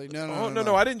 It's like,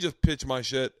 no. I didn't just pitch my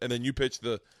shit and then you pitch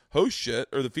the host shit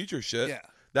or the feature shit. Yeah.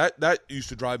 That used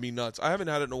to drive me nuts. I haven't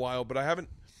had it in a while, but I don't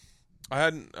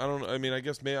know. I mean, I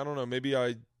guess I don't know. Maybe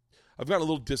I've gotten a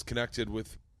little disconnected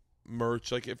with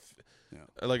merch. Like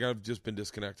like I've just been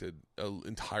disconnected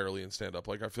entirely in stand up.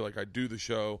 Like I feel like I do the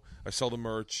show, I sell the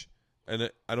merch, and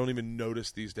I don't even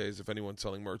notice these days if anyone's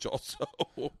selling merch also.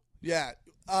 Yeah.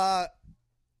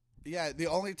 Yeah, the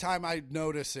only time I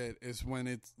notice it is when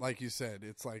it's like you said,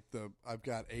 it's like I've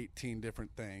got 18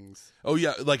 different things. Oh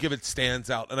yeah, like if it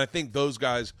stands out, and I think those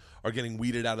guys are getting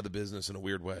weeded out of the business in a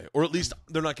weird way, or at least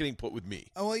they're not getting put with me.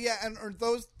 Oh well, yeah, and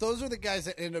those are the guys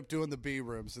that end up doing the B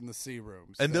rooms and the C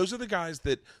rooms, and those are the guys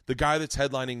the guy that's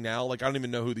headlining now. Like I don't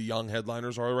even know who the young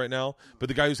headliners are right now, but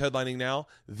the guy who's headlining now,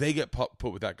 they get put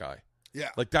with that guy. Yeah,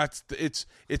 like it's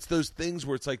those things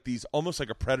where it's like these almost like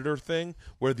a Predator thing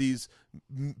where these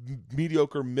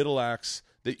mediocre middle acts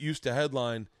that used to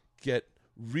headline get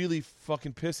really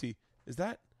fucking pissy. Is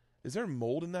there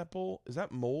mold in that bowl? Is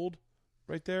that mold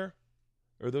right there,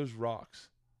 or are those rocks?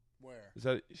 Where is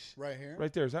that? Right here,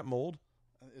 right there. Is that mold?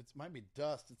 It might be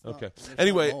dust. It's okay. Not,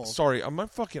 anyway, sorry. I'm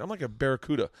like a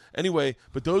barracuda. Anyway,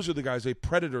 but those are the guys. A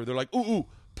Predator. They're like, ooh,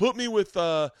 put me with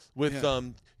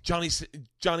Johnny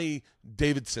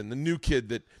Davidson, the new kid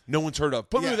that no one's heard of.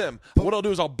 Put me with him. What I'll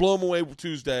do is I'll blow him away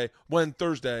Thursday,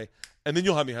 and then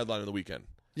you'll have me headline on the weekend.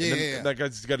 Yeah. That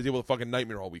guy's got to deal with a fucking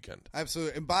nightmare all weekend.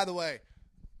 Absolutely. And by the way,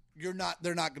 they're not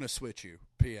going to switch you.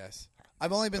 P.S.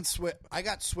 I've only been I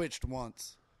got switched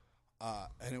once,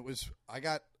 and it was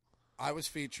I was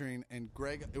featuring, and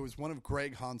it was one of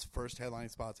Greg Hahn's first headlining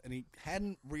spots, and he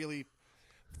hadn't really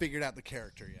figured out the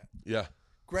character yet. Yeah.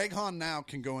 Greg Hahn now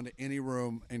can go into any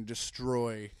room and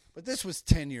destroy, but this was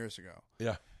 10 years ago.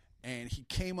 Yeah. And he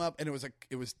came up, and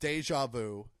it was Deja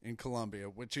Vu in Columbia,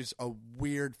 which is a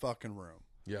weird fucking room.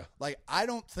 Yeah. Like, I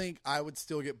don't think I would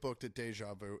still get booked at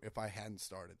Deja Vu if I hadn't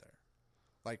started there.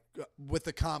 Like, with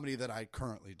the comedy that I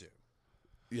currently do.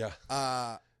 Yeah.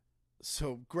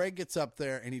 So Greg gets up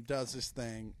there, and he does this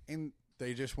thing, and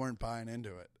they just weren't buying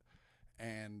into it.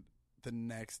 And the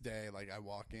next day, like, I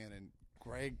walk in, and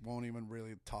Greg won't even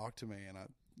really talk to me,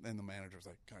 and the manager's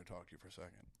like, "Can I talk to you for a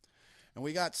second?" And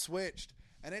we got switched,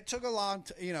 and it took a long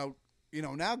time.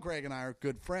 Now Greg and I are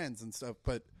good friends and stuff,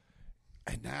 but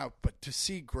to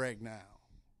see Greg now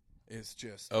is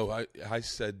just I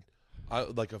said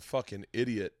like a fucking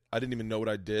idiot. I didn't even know what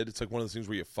I did. It's like one of those things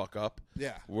where you fuck up.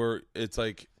 Yeah. Where it's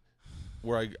like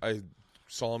where I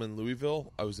saw him in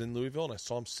Louisville. I was in Louisville and I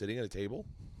saw him sitting at a table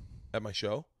at my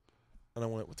show. And I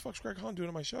went, what the fuck's Greg Hahn doing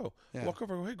at my show? Yeah. I walk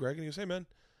over and go, hey, Greg. And he goes, hey, man.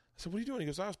 I said, what are you doing? He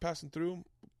goes, I was passing through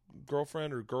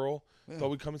girlfriend or girl thought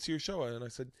we'd come and see your show, and I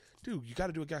said, dude, you got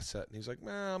to do a guest set. And he's like,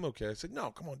 nah, I'm okay. I said, no,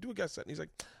 come on, do a guest set. And he's like,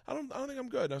 I don't think I'm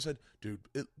good. And I said, dude,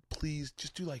 please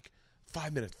just do like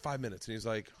 5 minutes. And he's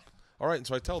like, all right. And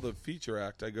so I tell the feature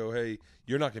act, I go, hey,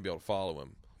 you're not going to be able to follow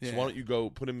him. So why don't you go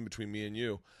put him in between me and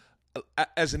you?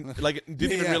 As in, like,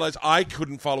 didn't even realize I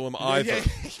couldn't follow him either.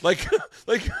 Like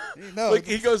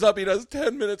he goes up, he does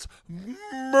 10 minutes,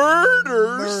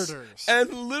 murders,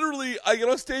 and literally, I get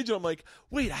on stage and I'm like,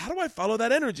 wait, how do I follow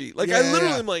that energy? Like, I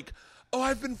literally am like, oh,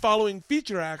 I've been following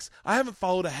feature acts. I haven't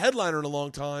followed a headliner in a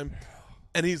long time.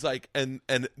 And he's like, and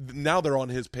now they're on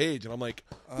his page, and I'm like,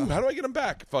 ooh, how do I get him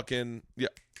back? Fucking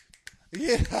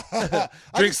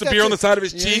drinks the beer on the side of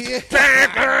his cheek.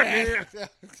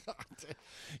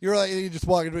 You're like, you just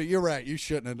walking through. You're right. You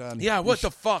shouldn't have done. Yeah, what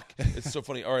the fuck? It's so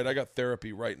funny. All right, I got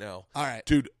therapy right now. All right,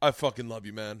 dude, I fucking love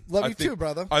you, man. Love you too,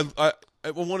 brother. I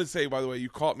want to say, by the way, you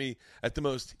caught me at the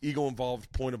most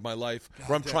ego-involved point of my life,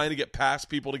 where I'm trying to get past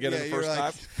people to get in the first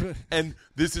class. And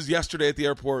this is yesterday at the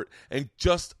airport, and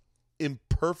just in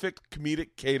perfect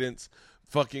comedic cadence,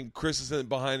 fucking Chris is in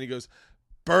behind, and he goes,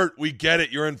 Bert, we get it.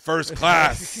 You're in first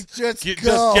class. Just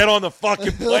get on the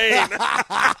fucking plane.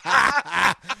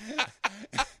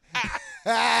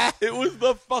 It was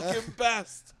the fucking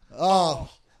best. Oh.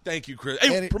 Thank you, Chris.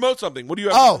 Hey, promote something. What do you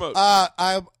have to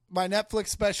promote? My Netflix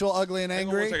special, Ugly and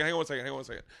Angry. Hang on one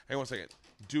second.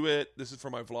 Do it. This is for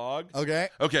my vlog. Okay.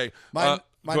 My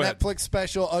Netflix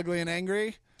special, Ugly and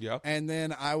Angry. Yeah. And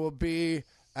then I will be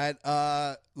at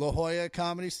La Jolla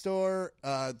Comedy Store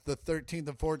the 13th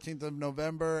and 14th of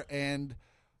November, and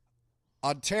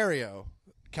Ontario,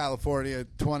 California,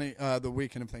 the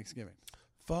weekend of Thanksgiving.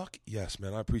 Fuck yes,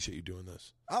 man. I appreciate you doing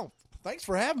this. Oh, thanks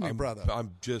for having me, brother.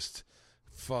 I'm just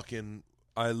fucking,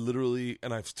 I literally,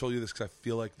 and I've told you this because I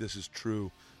feel like this is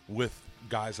true with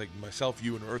guys like myself,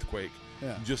 you, and Earthquake.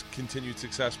 Yeah. Just continued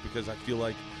success, because I feel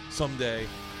like someday,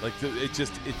 like, it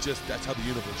just that's how the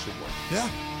universe should work. Yeah.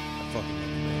 I fucking love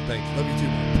you, man. Thank you. Love you too,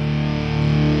 man.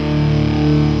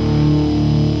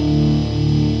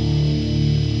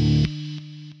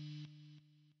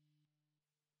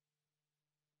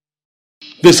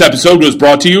 This episode was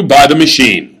brought to you by The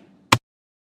Machine.